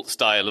physical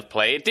style of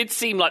play. It did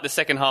seem like the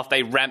second half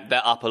they ramped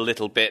that up a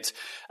little bit,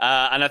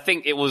 and I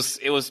think was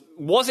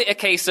it a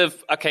case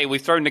of, okay,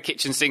 we've thrown the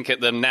kitchen sink at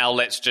them, now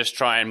let's just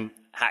try and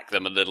hack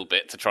them a little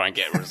bit to try and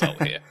get a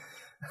result here?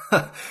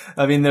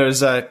 I mean,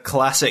 there's a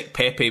classic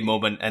Pepe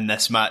moment in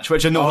this match,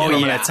 which I know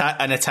from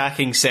an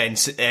attacking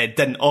sense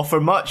didn't offer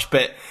much,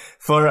 but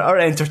for our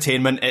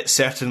entertainment, it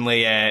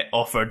certainly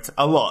offered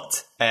a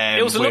lot.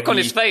 It was a look on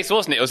his face,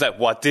 wasn't it? It was like,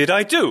 what did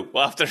I do?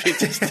 After he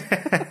just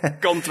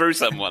gone through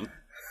someone.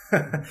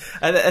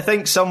 I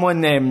think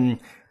someone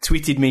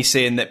tweeted me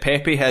saying that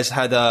Pepe has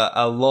had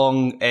a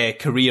long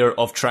career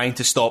of trying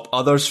to stop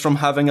others from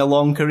having a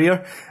long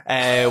career,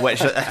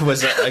 which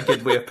was a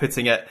good way of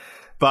putting it.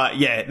 But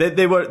yeah,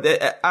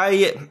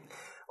 I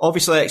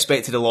obviously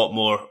expected a lot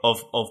more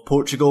of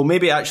Portugal.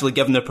 Maybe actually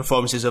given their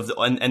performances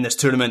in this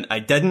tournament, I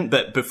didn't.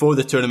 But before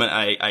the tournament,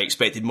 I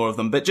expected more of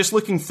them. But just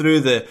looking through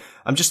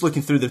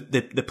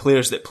the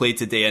players that played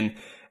today, and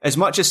as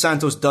much as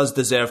Santos does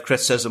deserve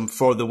criticism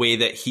for the way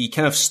that he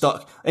kind of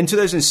stuck in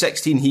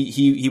 2016,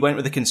 he went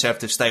with a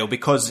conservative style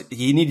because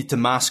he needed to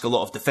mask a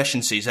lot of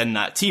deficiencies in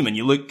that team. And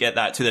you look at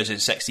that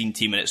 2016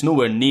 team, and it's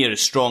nowhere near as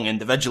strong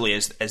individually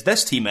as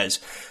this team is.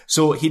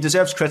 So he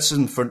deserves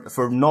criticism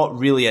for not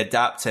really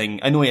adapting.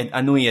 I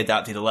know he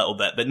adapted a little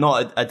bit, but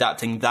not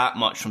adapting that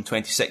much from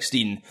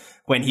 2016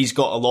 when he's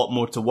got a lot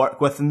more to work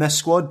with in this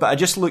squad. But I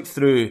just looked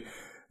through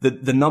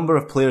the number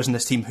of players in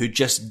this team who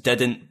just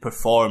didn't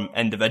perform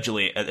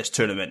individually at this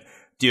tournament.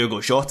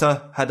 Diogo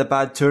Jota had a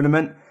bad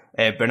tournament.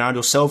 Bernardo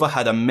Silva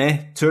had a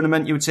meh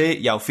tournament, you would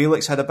say. João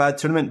Felix had a bad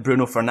tournament.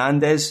 Bruno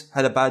Fernandes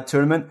had a bad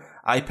tournament.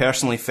 I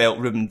personally felt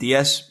Ruben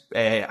Dias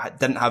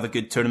didn't have a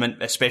good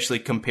tournament, especially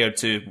compared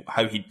to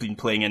how he'd been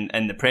playing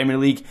in the Premier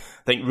League.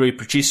 I think Rui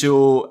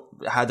Patricio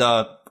had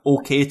a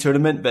okay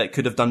tournament, but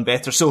could have done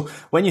better. So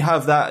when you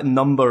have that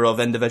number of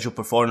individual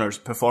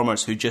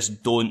performers who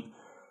just don't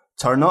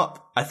turn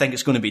up, I think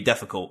it's going to be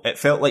difficult. It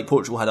felt like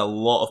Portugal had a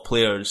lot of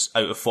players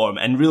out of form,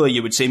 and really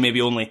you would say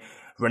maybe only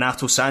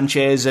Renato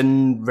Sanchez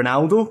and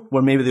Ronaldo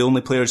were maybe the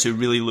only players who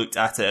really looked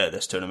at it at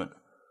this tournament.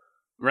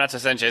 Renato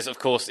Sanchez, of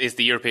course, is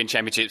the European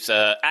Championships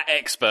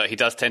expert. He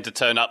does tend to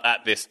turn up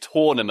at this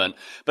tournament.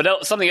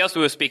 But something else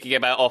we were speaking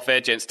about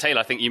off-air, gents,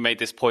 Taylor, I think you made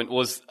this point,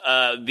 was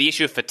the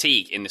issue of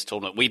fatigue in this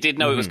tournament. We did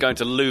know it was going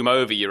to loom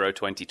over Euro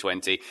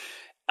 2020.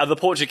 Are the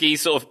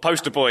Portuguese sort of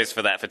poster boys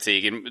for that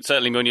fatigue? And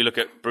certainly when you look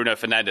at Bruno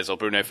Fernandes, or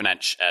Bruno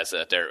Fernandes, as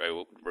Derek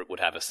would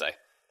have us say.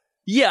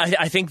 Yeah,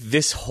 I think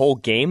this whole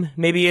game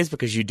maybe is,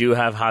 because you do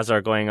have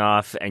Hazard going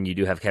off and you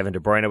do have Kevin De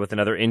Bruyne with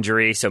another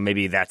injury, so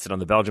maybe that's it on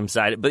the Belgium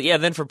side. But yeah,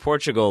 then for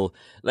Portugal,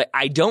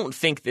 I don't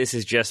think this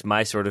is just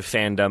my sort of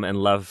fandom and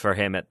love for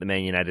him at the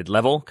Man United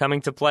level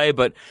coming to play,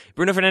 but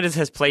Bruno Fernandes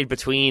has played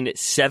between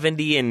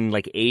 70 and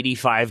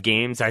 85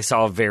 games. I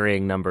saw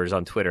varying numbers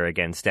on Twitter.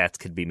 Again, stats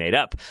could be made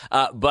up.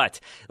 But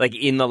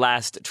in the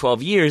last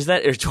 12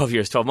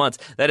 months,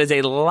 that is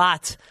a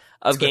lot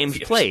of games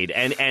played.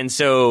 And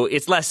so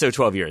it's less so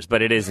 12 years,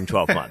 but it is in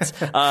 12 months.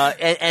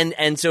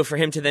 And so for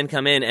him to then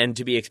come in and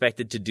to be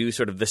expected to do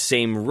sort of the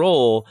same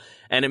role,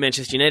 and at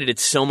Manchester United,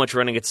 it's so much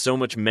running, it's so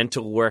much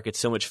mental work, it's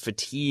so much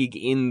fatigue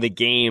in the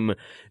game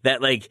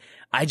that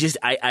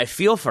I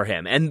feel for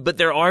him. But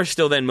there are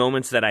still then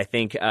moments that I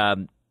think,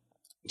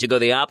 to go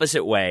the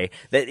opposite way,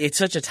 that it's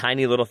such a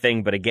tiny little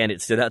thing, but again,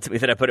 it stood out to me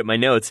that I put it in my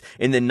notes.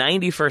 In the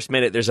 91st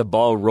minute, there's a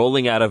ball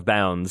rolling out of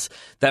bounds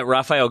that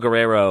Rafael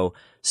Guerreiro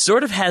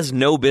sort of has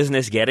no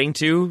business getting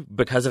to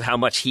because of how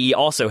much he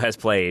also has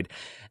played.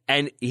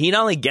 And he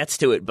not only gets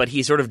to it, but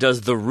he sort of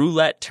does the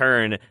roulette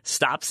turn,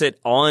 stops it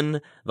on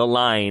the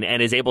line,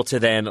 and is able to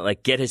then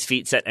get his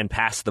feet set and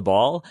pass the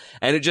ball.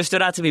 And it just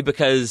stood out to me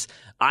because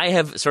I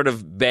have sort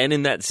of been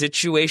in that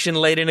situation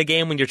late in a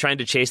game when you're trying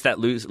to chase that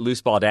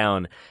loose ball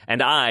down.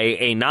 And I,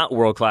 a not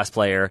world-class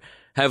player,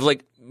 have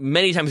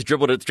many times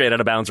dribbled it straight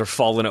out of bounds or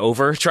fallen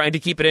over trying to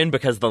keep it in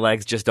because the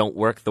legs just don't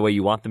work the way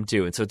you want them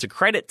to. And so it's a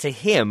credit to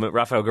him,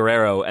 Rafael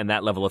Guerreiro, and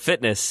that level of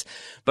fitness.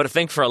 But I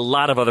think for a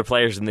lot of other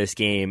players in this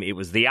game, it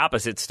was the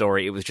opposite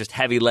story. It was just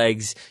heavy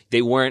legs.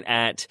 They weren't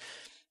at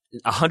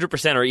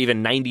 100% or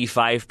even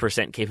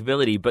 95%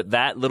 capability, but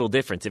that little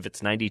difference, if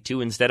it's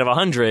 92 instead of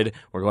 100,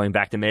 we're going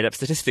back to made up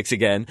statistics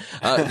again.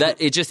 That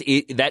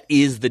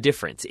is the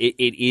difference. It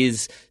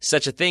is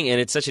such a thing,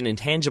 and it's such an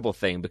intangible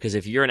thing, because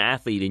if you're an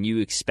athlete and you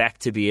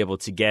expect to be able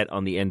to get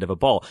on the end of a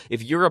ball,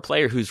 if you're a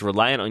player who's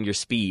reliant on your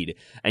speed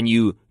and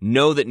you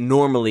know that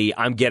normally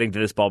I'm getting to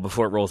this ball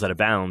before it rolls out of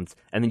bounds,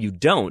 and then you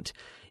don't,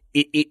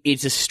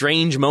 it's a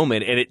strange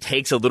moment, and it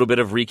takes a little bit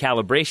of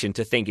recalibration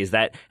to think,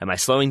 am I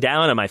slowing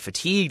down? Am I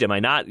fatigued? Am I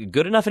not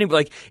good enough anymore?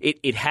 Like,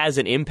 it has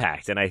an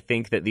impact. And I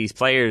think that these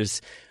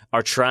players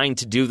are trying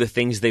to do the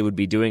things they would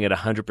be doing at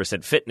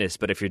 100% fitness.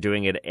 But if you're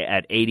doing it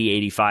at 80,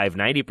 85,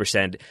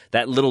 90%,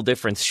 that little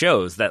difference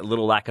shows, that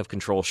little lack of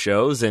control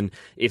shows. And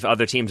if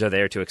other teams are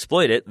there to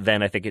exploit it,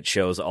 then I think it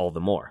shows all the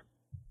more.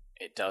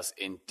 It does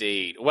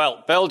indeed.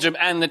 Well, Belgium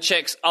and the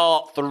Czechs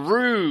are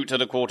through to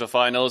the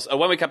quarterfinals. And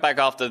when we come back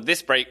after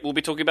this break, we'll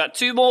be talking about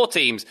four more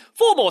teams,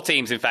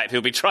 in fact,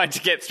 who'll be trying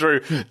to get through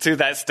to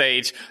that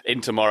stage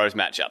in tomorrow's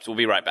matchups. We'll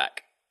be right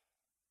back.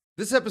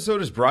 This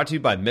episode is brought to you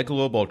by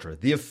Michelob Ultra,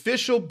 the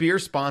official beer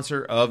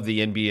sponsor of the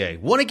NBA.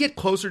 Want to get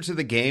closer to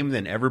the game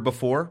than ever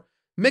before?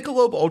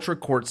 Michelob Ultra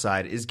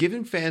Courtside is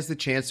giving fans the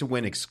chance to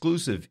win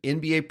exclusive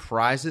NBA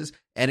prizes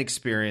and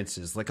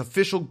experiences like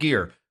official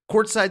gear,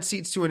 courtside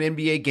seats to an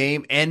NBA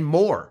game, and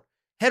more.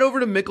 Head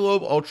over to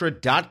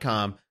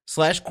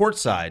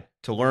MichelobUltra.com/courtside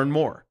to learn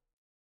more.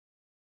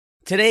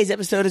 Today's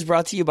episode is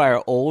brought to you by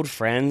our old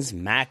friends,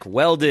 Mack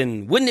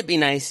Weldon. Wouldn't it be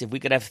nice if we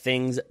could have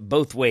things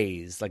both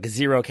ways, like a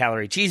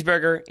 0-calorie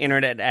cheeseburger,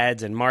 internet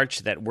ads in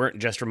March that weren't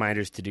just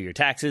reminders to do your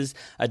taxes,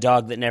 a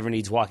dog that never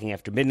needs walking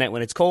after midnight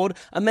when it's cold,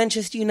 a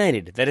Manchester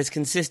United that is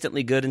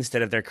consistently good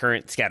instead of their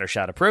current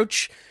scattershot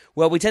approach?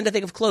 Well, we tend to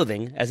think of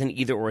clothing as an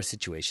either-or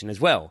situation as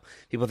well.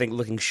 People think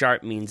looking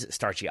sharp means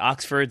starchy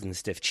Oxfords and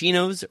stiff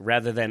chinos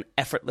rather than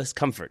effortless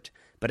comfort.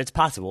 But it's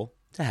possible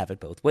to have it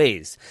both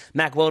ways.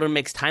 Mack Weldon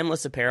makes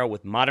timeless apparel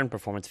with modern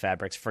performance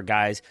fabrics for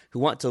guys who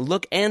want to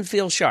look and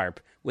feel sharp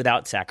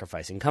without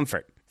sacrificing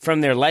comfort.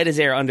 From their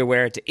light-as-air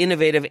underwear to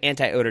innovative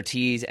anti-odor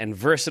tees and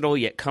versatile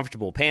yet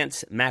comfortable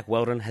pants, Mack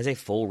Weldon has a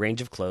full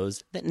range of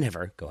clothes that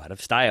never go out of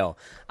style.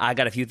 I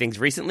got a few things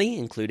recently,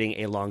 including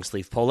a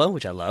long-sleeve polo,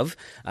 which I love,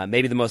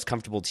 maybe the most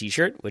comfortable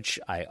t-shirt, which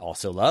I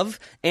also love,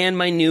 and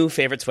my new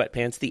favorite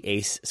sweatpants, the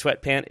Ace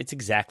sweatpant. It's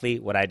exactly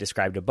what I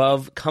described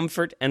above,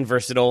 comfort and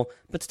versatile,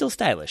 but still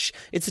stylish.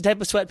 It's the type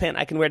of sweatpant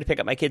I can wear to pick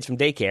up my kids from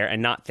daycare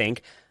and not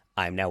think,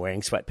 I'm now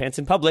wearing sweatpants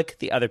in public,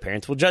 the other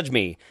parents will judge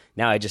me.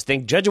 Now I just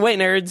think, judge away,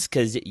 nerds,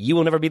 because you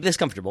will never be this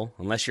comfortable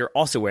unless you're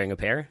also wearing a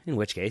pair, in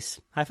which case,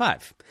 high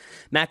five.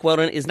 Mack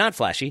Weldon is not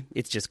flashy.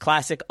 It's just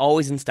classic,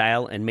 always in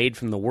style, and made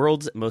from the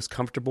world's most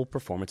comfortable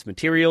performance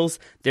materials.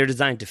 They're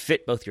designed to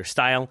fit both your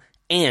style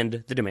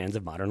and the demands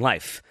of modern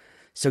life.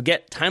 So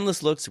get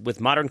timeless looks with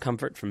modern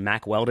comfort from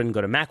Mack Weldon. Go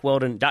to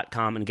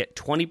MackWeldon.com and get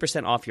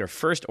 20% off your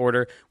first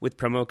order with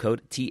promo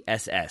code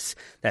TSS.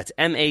 That's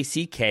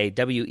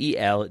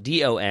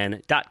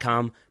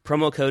MackWeldon.com,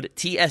 promo code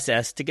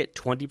TSS to get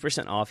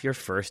 20% off your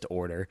first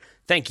order.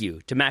 Thank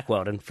you to Mack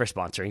Weldon for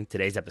sponsoring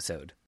today's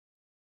episode.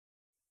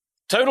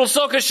 Total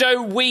Soccer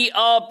Show, we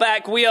are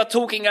back. We are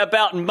talking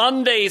about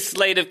Monday's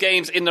slate of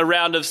games in the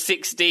round of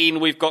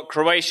 16. We've got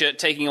Croatia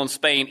taking on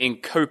Spain in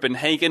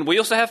Copenhagen. We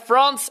also have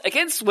France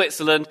against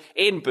Switzerland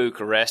in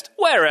Bucharest.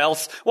 Where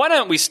else? Why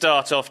don't we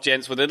start off,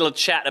 gents, with a little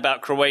chat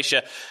about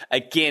Croatia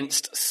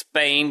against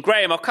Spain.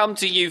 Graham, I'll come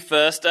to you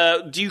first.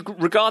 Do you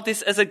regard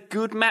this as a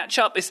good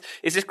matchup? Is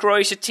this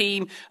Croatia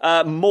team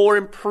more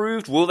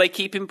improved? Will they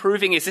keep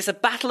improving? Is this a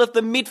battle of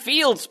the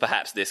midfields,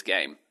 perhaps, this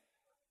game?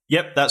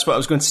 Yep, that's what I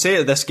was going to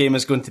say. This game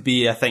is going to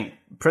be, I think,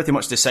 pretty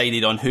much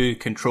decided on who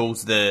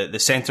controls the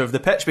centre of the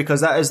pitch, because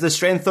that is the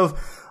strength of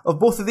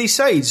both of these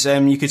sides.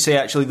 You could say,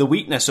 actually, the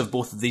weakness of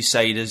both of these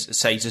sides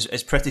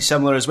is pretty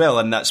similar as well,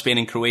 and that's Spain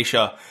and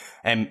Croatia,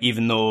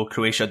 even though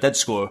Croatia did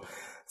score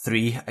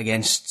 3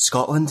 against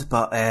Scotland,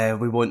 but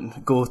we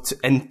won't go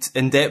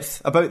in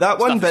depth about that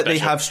one. But they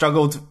have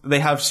struggled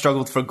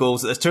for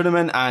goals at this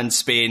tournament, and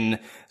Spain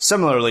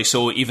similarly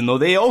so, even though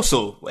they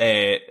also,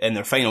 in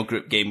their final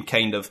group game,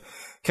 kind of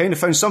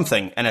found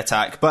something in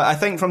attack. But I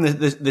think from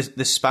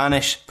the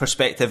Spanish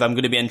perspective, I'm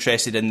going to be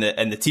interested in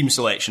the team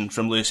selection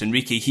from Luis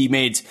Enrique. He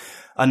made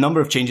a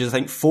number of changes, I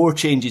think 4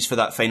 changes for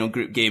that final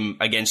group game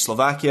against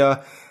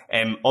Slovakia.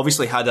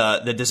 Obviously had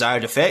the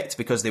desired effect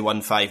because they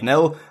won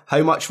 5-0.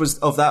 How much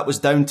of that was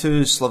down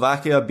to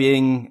Slovakia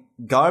being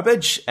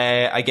garbage?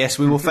 I guess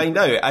we will find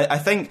out. I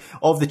think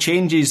of the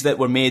changes that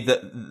were made,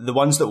 that the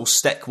ones that will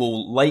stick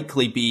will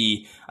likely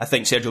be, I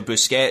think, Sergio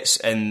Busquets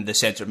in the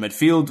centre of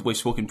midfield. We've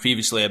spoken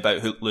previously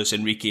about Luis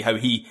Enrique, how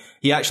he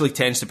actually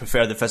tends to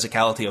prefer the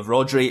physicality of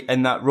Rodri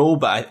in that role,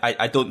 but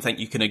I don't think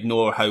you can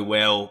ignore how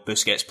well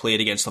Busquets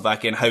played against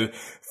Slovakia and how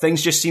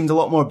things just seemed a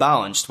lot more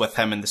balanced with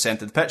him in the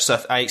centre of the pitch.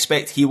 So I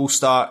expect he will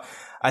start.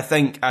 I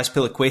think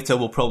Azpilicueta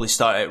will probably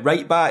start at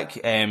right back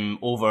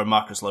over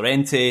Marcos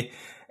Llorente.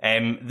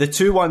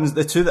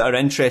 The two that are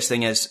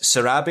interesting is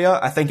Sarabia.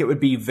 I think it would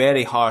be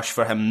very harsh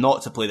for him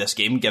not to play this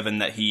game, given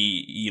that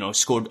he,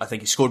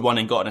 scored one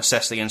and got an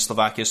assist against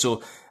Slovakia.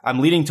 So I'm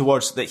leaning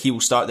towards that he will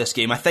start this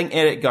game. I think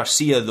Eric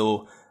Garcia,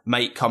 though,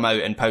 might come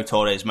out and Pau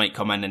Torres might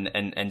come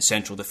in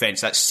central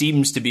defence. That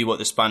seems to be what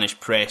the Spanish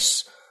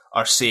press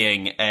are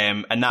saying.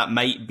 And that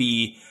might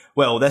be,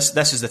 well, this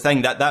is the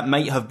thing, that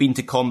might have been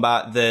to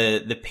combat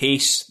the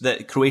pace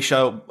that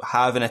Croatia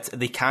have, and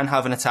they can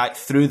have an attack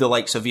through the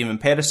likes of Ivan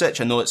Perisic.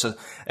 I know it's a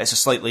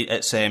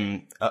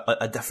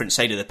different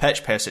side of the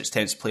pitch. Perisic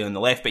tends to play on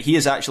the left, but he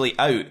is actually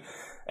out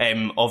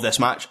of this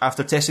match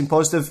after testing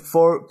positive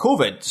for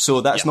COVID. So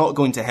that's not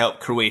going to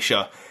help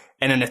Croatia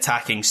in an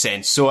attacking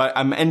sense. So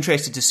I'm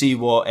interested to see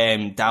what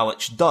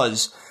Dalic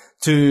does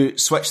to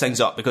switch things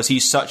up, because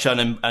he's such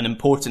an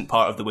important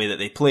part of the way that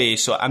they play.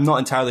 So I'm not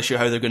entirely sure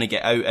how they're going to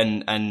get out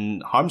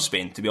and harm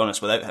Spain, to be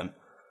honest, without him.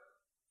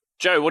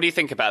 Joe, what do you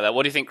think about that?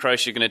 What do you think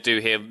Croatia are going to do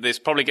here? There's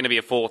probably going to be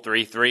a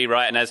 4-3-3,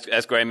 right? And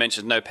as Graham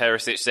mentioned, no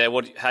Perisic there.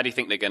 How do you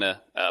think they're going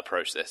to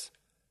approach this?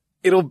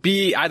 It'll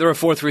be either a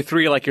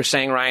 4-3-3, like you're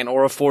saying, Ryan,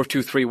 or a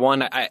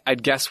 4-2-3-1.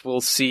 I'd guess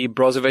we'll see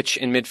Brozovic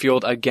in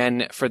midfield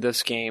again for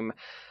this game,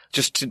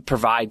 just to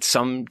provide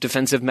some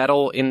defensive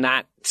mettle in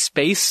that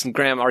space.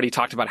 Graham already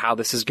talked about how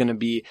this is going to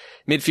be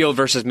midfield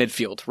versus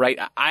midfield, right?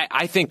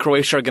 I think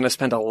Croatia are going to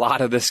spend a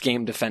lot of this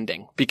game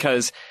defending,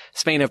 because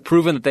Spain have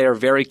proven that they are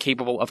very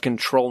capable of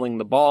controlling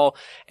the ball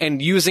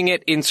and using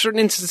it in certain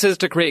instances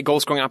to create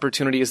goal-scoring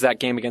opportunities, that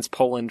game against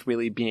Poland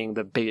really being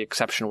the big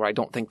exception, where I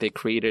don't think they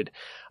created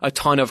a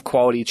ton of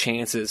quality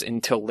chances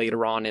until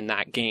later on in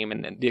that game,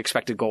 and the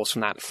expected goals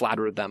from that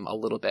flattered them a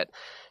little bit.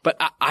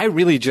 But I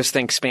really just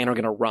think Spain are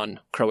going to run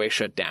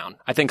Croatia down.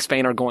 I think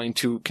Spain are going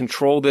to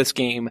control this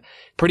game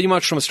pretty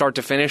much from start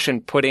to finish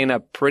and put in a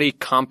pretty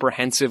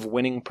comprehensive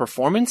winning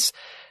performance.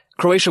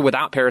 Croatia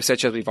without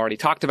Perisic, as we've already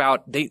talked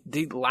about, they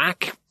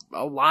lack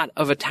a lot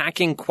of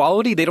attacking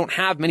quality. They don't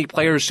have many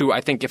players who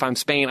I think, if I'm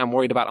Spain, I'm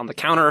worried about on the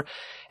counter.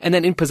 And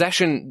then in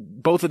possession,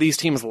 both of these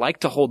teams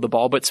like to hold the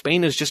ball, but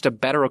Spain is just a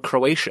better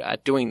Croatia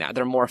at doing that.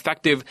 They're more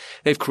effective.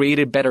 They've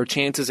created better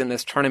chances in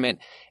this tournament.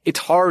 It's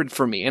hard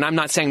for me, and I'm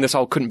not saying this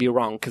all couldn't be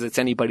wrong, because it's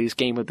anybody's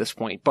game at this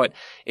point, but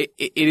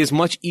it is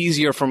much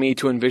easier for me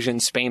to envision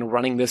Spain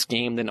running this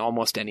game than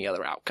almost any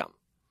other outcome.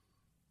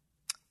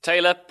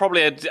 Taylor,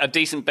 probably a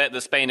decent bet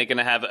that Spain are going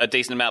to have a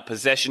decent amount of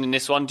possession in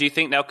this one. Do you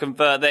think they'll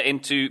convert that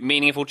into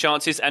meaningful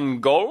chances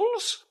and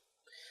goals?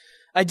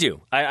 I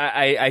do.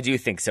 I do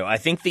think so. I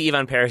think the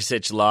Ivan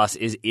Perisic loss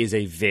is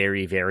a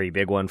very, very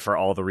big one for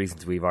all the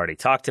reasons we've already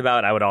talked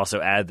about. I would also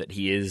add that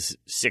he is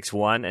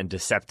 6'1" and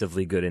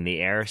deceptively good in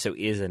the air, so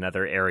is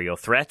another aerial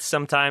threat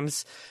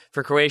sometimes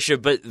for Croatia.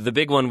 But the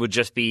big one would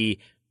just be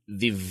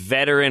the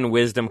veteran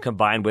wisdom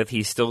combined with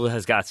he still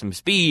has got some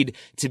speed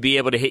to be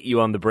able to hit you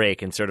on the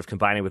break, and sort of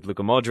combining with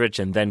Luka Modric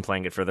and then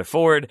playing it further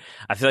forward.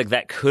 I feel like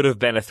that could have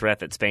been a threat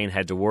that Spain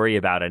had to worry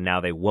about, and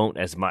now they won't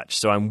as much.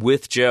 So I'm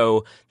with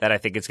Joe that I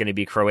think it's going to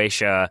be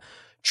Croatia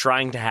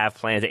trying to have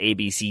plans A,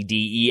 B, C,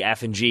 D, E,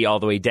 F, and G all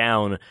the way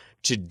down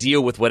to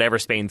deal with whatever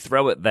Spain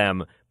throw at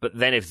them. But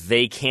then if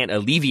they can't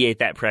alleviate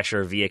that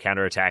pressure via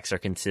counterattacks or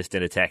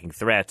consistent attacking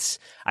threats,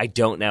 I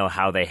don't know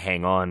how they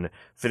hang on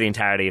for the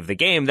entirety of the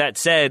game. That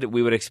said,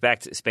 we would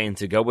expect Spain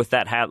to go with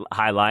that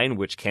high line,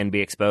 which can be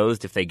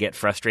exposed if they get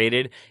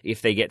frustrated,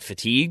 if they get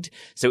fatigued.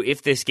 So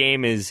if this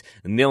game is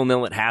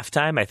 0-0 at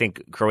halftime, I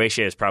think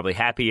Croatia is probably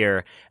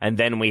happier. And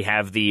then we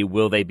have the,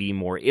 will they be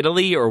more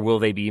Italy or will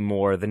they be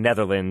more the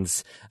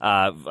Netherlands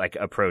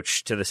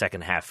approach to the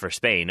second half for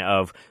Spain,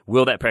 of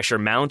will that pressure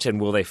mount and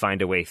will they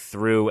find a way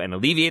through and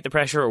alleviate the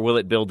pressure, or will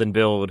it build and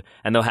build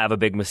and they'll have a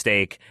big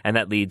mistake and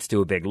that leads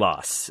to a big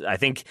loss? I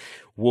think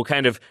we'll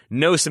kind of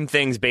know some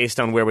things based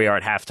on where we are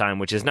at halftime,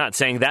 which is not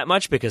saying that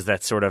much because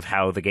that's sort of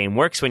how the game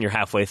works. When you're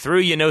halfway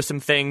through, you know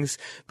some things.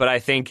 But I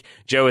think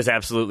Joe is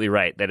absolutely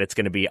right that it's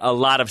going to be a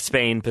lot of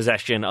Spain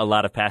possession, a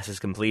lot of passes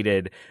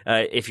completed.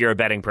 If you're a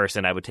betting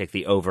person, I would take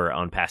the over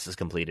on passes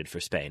completed for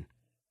Spain.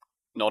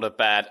 Not a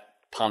bad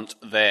punt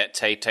there,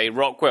 Tay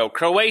Rockwell.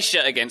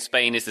 Croatia against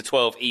Spain is the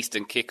 12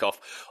 Eastern kickoff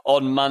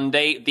on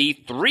Monday. The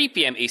 3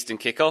 p.m. Eastern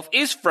kickoff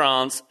is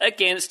France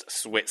against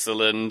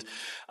Switzerland.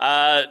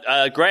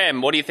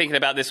 Graham, what are you thinking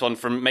about this one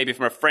from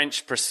a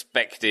French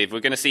perspective? We're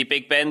going to see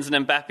Big Benz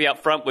and Mbappe up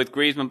front with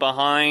Griezmann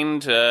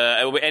behind.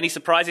 Any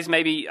surprises?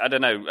 Maybe, I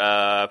don't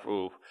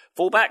know,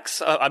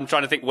 fullbacks? I'm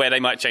trying to think where they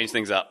might change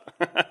things up.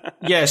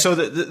 Yeah, so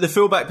the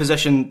fullback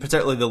position,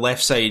 particularly the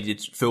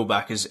left-sided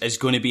fullback, is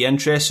going to be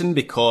interesting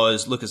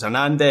because Lucas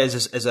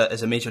Hernandez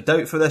is a major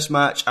doubt for this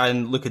match,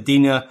 and Luca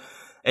Digne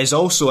is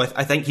also,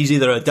 I think he's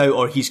either a doubt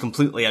or he's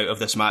completely out of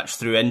this match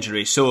through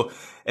injury. So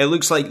it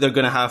looks like they're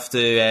going to have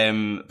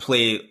to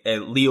play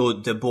Leo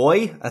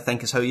Dubois, I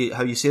think is how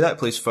you say that,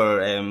 plays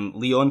for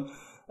Lyon,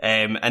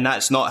 and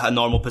that's not a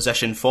normal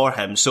position for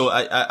him. So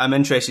I'm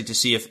interested to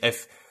see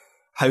if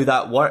how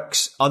that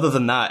works. Other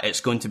than that,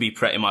 it's going to be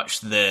pretty much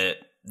the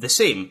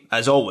same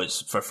as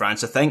always for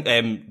France. I think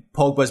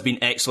Pogba's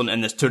been excellent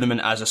in this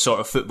tournament as a sort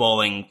of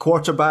footballing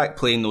quarterback,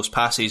 playing those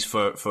passes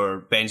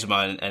for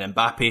Benzema and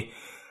Mbappe.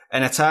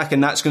 in attack,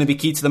 and that's going to be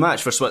key to the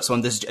match for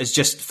Switzerland, is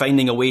just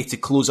finding a way to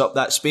close up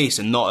that space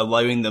and not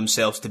allowing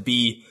themselves to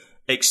be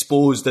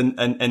exposed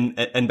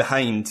and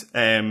behind.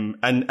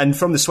 And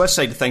from the Swiss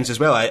side of things as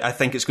well, I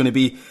think it's going to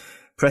be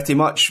pretty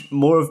much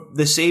more of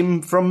the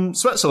same from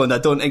Switzerland. I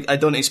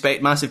don't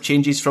expect massive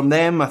changes from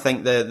them. I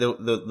think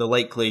the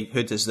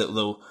likelihood is that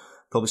they'll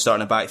probably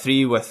start in a back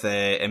three with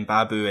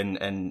Mbabu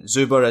and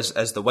Zuber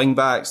as the wing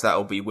backs.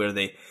 That'll be where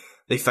they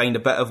find a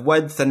bit of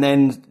width, and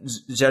then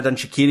Xherdan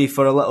Shaqiri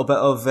for a little bit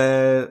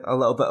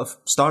of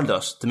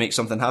stardust to make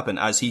something happen,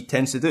 as he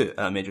tends to do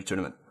at a major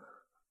tournament.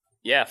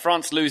 Yeah,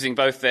 France losing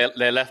both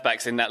their left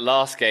backs in that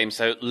last game.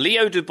 So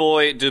Leo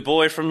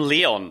Dubois from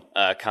Lyon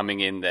coming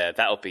in there.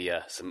 That'll be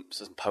some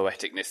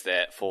poeticness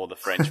there for the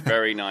French.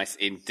 Very nice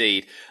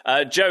indeed.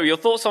 Joe, your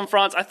thoughts on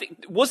France? I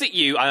think, was it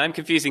you? I'm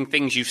confusing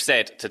things you've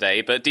said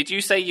today, but did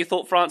you say you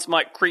thought France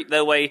might creep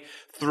their way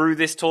through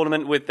this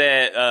tournament with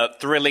their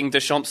thrilling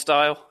Deschamps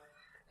style?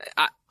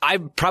 I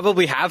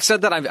probably have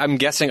said that. I'm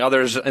guessing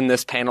others in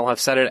this panel have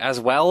said it as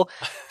well.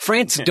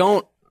 France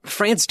don't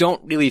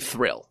really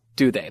thrill,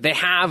 do they? They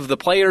have the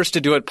players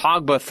to do it.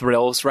 Pogba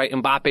thrills, right?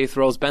 Mbappe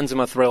thrills,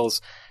 Benzema thrills.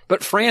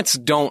 But France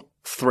don't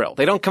thrill.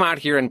 They don't come out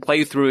here and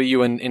play through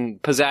you and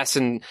possess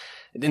and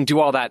do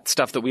all that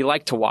stuff that we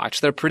like to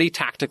watch. They're pretty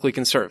tactically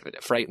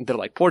conservative, right? They're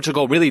like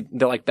Portugal, really,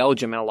 they're like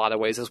Belgium in a lot of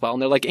ways as well,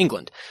 and they're like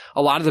England.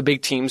 A lot of the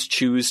big teams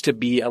choose to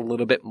be a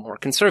little bit more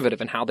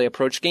conservative in how they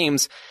approach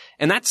games,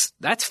 and that's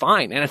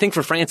fine. And I think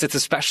for France, it's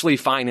especially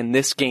fine in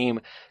this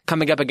game,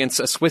 coming up against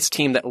a Swiss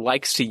team that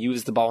likes to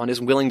use the ball and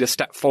is willing to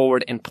step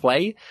forward and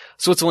play.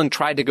 Switzerland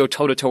tried to go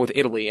toe-to-toe with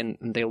Italy, and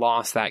they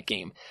lost that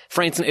game.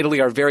 France and Italy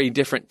are very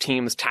different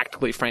teams.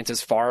 Tactically, France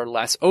is far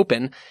less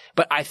open,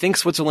 but I think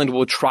Switzerland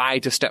will try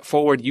to step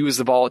forward, use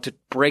the ball to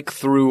break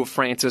through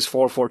France's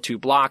 4-4-2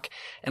 block,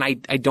 and I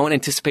don't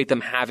anticipate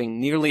them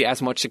having nearly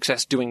as much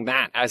success doing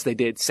that as they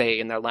did, say,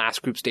 in their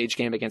last group stage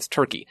game against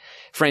Turkey.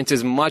 France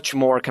is much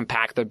more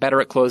compact. They're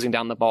better at closing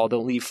down the ball.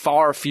 They'll leave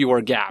far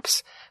fewer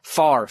gaps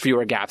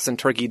than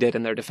Turkey did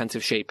in their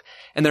defensive shape,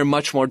 and they're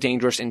much more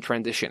dangerous in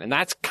transition. And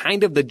that's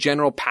kind of the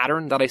general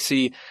pattern that I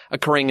see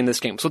occurring in this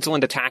game.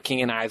 Switzerland attacking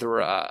in either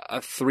a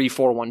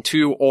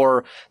 3-4-1-2,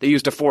 or they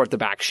used a 4 at the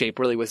back shape,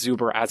 really with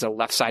Zuber as a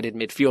left-sided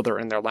midfielder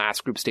in their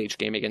last group stage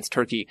game against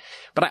Turkey.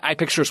 But I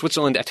picture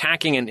Switzerland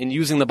attacking and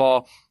using the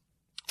ball,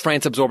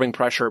 France absorbing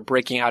pressure,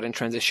 breaking out in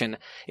transition.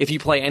 If you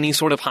play any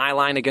sort of high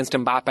line against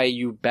Mbappe,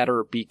 you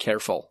better be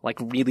careful. Like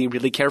really,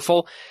 really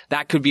careful.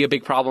 That could be a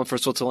big problem for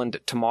Switzerland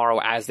tomorrow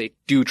as they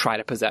do try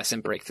to possess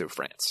and break through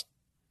France.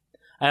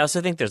 I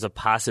also think there's a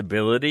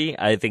possibility,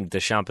 I think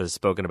Deschamps has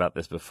spoken about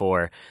this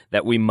before,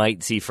 that we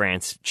might see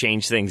France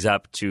change things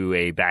up to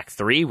a back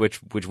three, which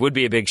would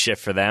be a big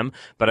shift for them.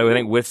 But I would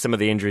think with some of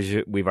the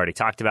injuries we've already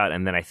talked about,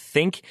 and then I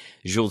think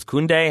Jules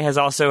Koundé has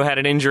also had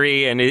an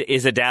injury and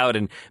is a doubt,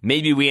 and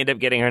maybe we end up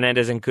getting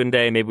Hernandez and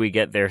Koundé, maybe we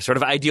get their sort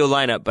of ideal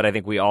lineup, but I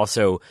think we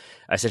also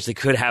essentially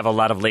could have a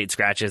lot of late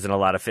scratches and a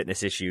lot of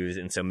fitness issues,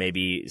 and so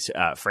maybe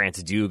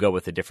France do go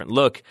with a different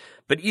look.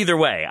 But either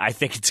way, I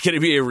think it's going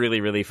to be a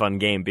really, really fun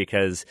game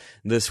because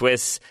the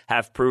Swiss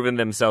have proven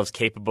themselves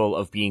capable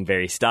of being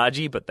very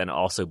stodgy, but then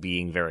also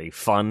being very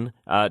fun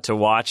to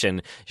watch.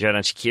 And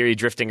Xherdan Shaqiri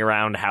drifting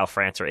around, how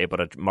France are able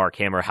to mark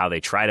him or how they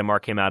try to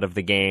mark him out of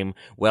the game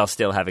while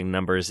still having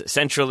numbers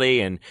centrally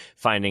and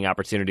finding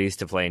opportunities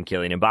to play in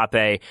Kylian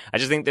Mbappe. I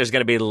just think there's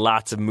going to be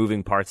lots of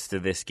moving parts to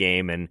this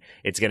game, and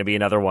it's going to be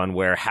another one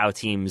where how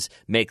teams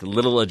make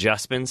little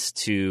adjustments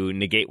to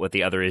negate what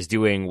the other is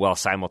doing while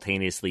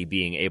simultaneously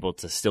being able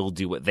to still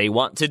do what they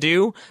want to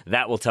do.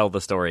 That will tell the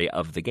story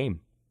of the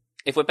game.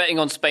 If we're betting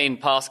on Spain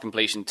pass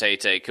completion,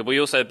 Tate, could we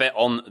also bet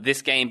on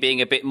this game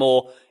being a bit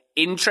more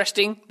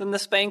interesting than the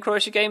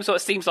Spain-Croatia game? So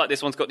it seems like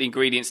this one's got the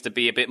ingredients to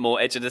be a bit more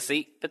edge of the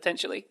seat,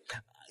 potentially.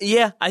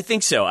 Yeah, I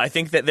think so. I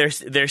think that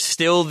there's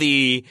still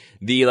the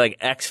like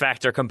X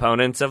factor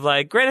components of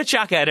like Granit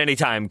Xhaka at any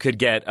time could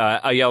get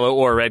a yellow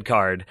or a red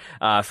card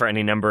for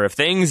any number of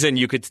things, and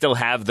you could still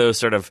have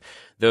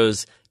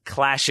those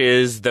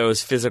clashes,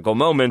 those physical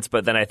moments,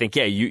 but then I think,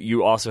 yeah,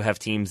 you also have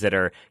teams that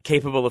are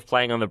capable of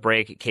playing on the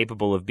break,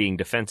 capable of being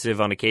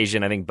defensive on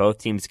occasion. I think both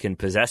teams can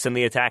possess in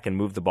the attack and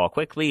move the ball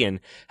quickly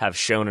and have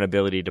shown an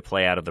ability to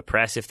play out of the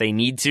press if they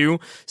need to.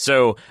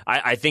 So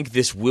I think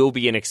this will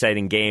be an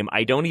exciting game.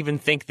 I don't even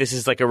think this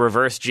is like a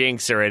reverse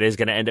jinx or it is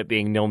going to end up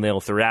being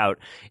 0-0 throughout.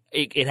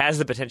 It has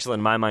the potential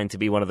in my mind to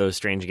be one of those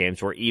strange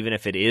games where even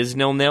if it is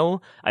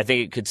 0-0, I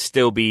think it could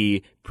still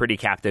be pretty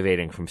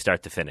captivating from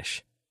start to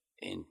finish.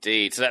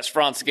 Indeed. So that's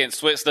France against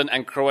Switzerland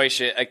and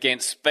Croatia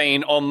against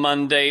Spain on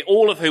Monday,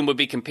 all of whom would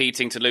be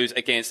competing to lose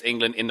against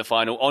England in the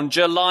final on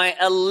July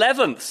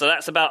 11th. So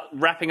that's about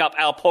wrapping up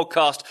our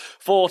podcast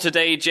for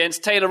today, gents.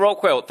 Taylor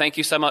Rockwell, thank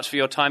you so much for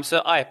your time,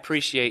 sir. I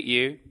appreciate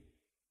you.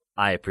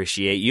 I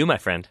appreciate you, my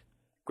friend.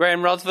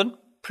 Graham Ruthven,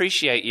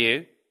 appreciate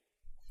you.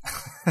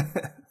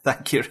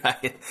 Thank you,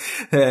 Ryan.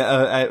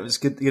 It was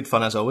good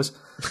fun as always.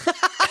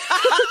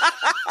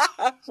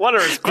 What a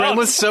response. Graham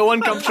was so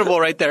uncomfortable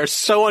right there.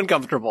 So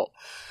uncomfortable.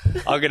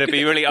 I'm going to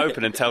be really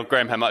open and tell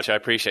Graham how much I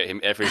appreciate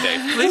him every day.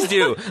 Please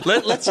do.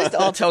 Let's just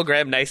all tell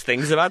Graham nice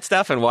things about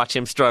stuff and watch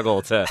him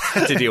struggle to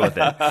deal with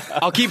it.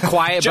 I'll keep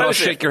quiet, but I'll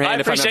Joseph, shake your hand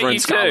if I'm appreciate ever in you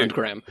Scotland, too.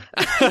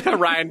 Graham.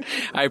 Ryan,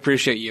 I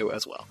appreciate you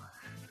as well.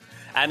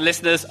 And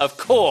listeners, of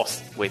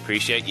course, we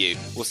appreciate you.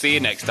 We'll see you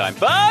next time.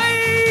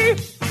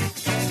 Bye!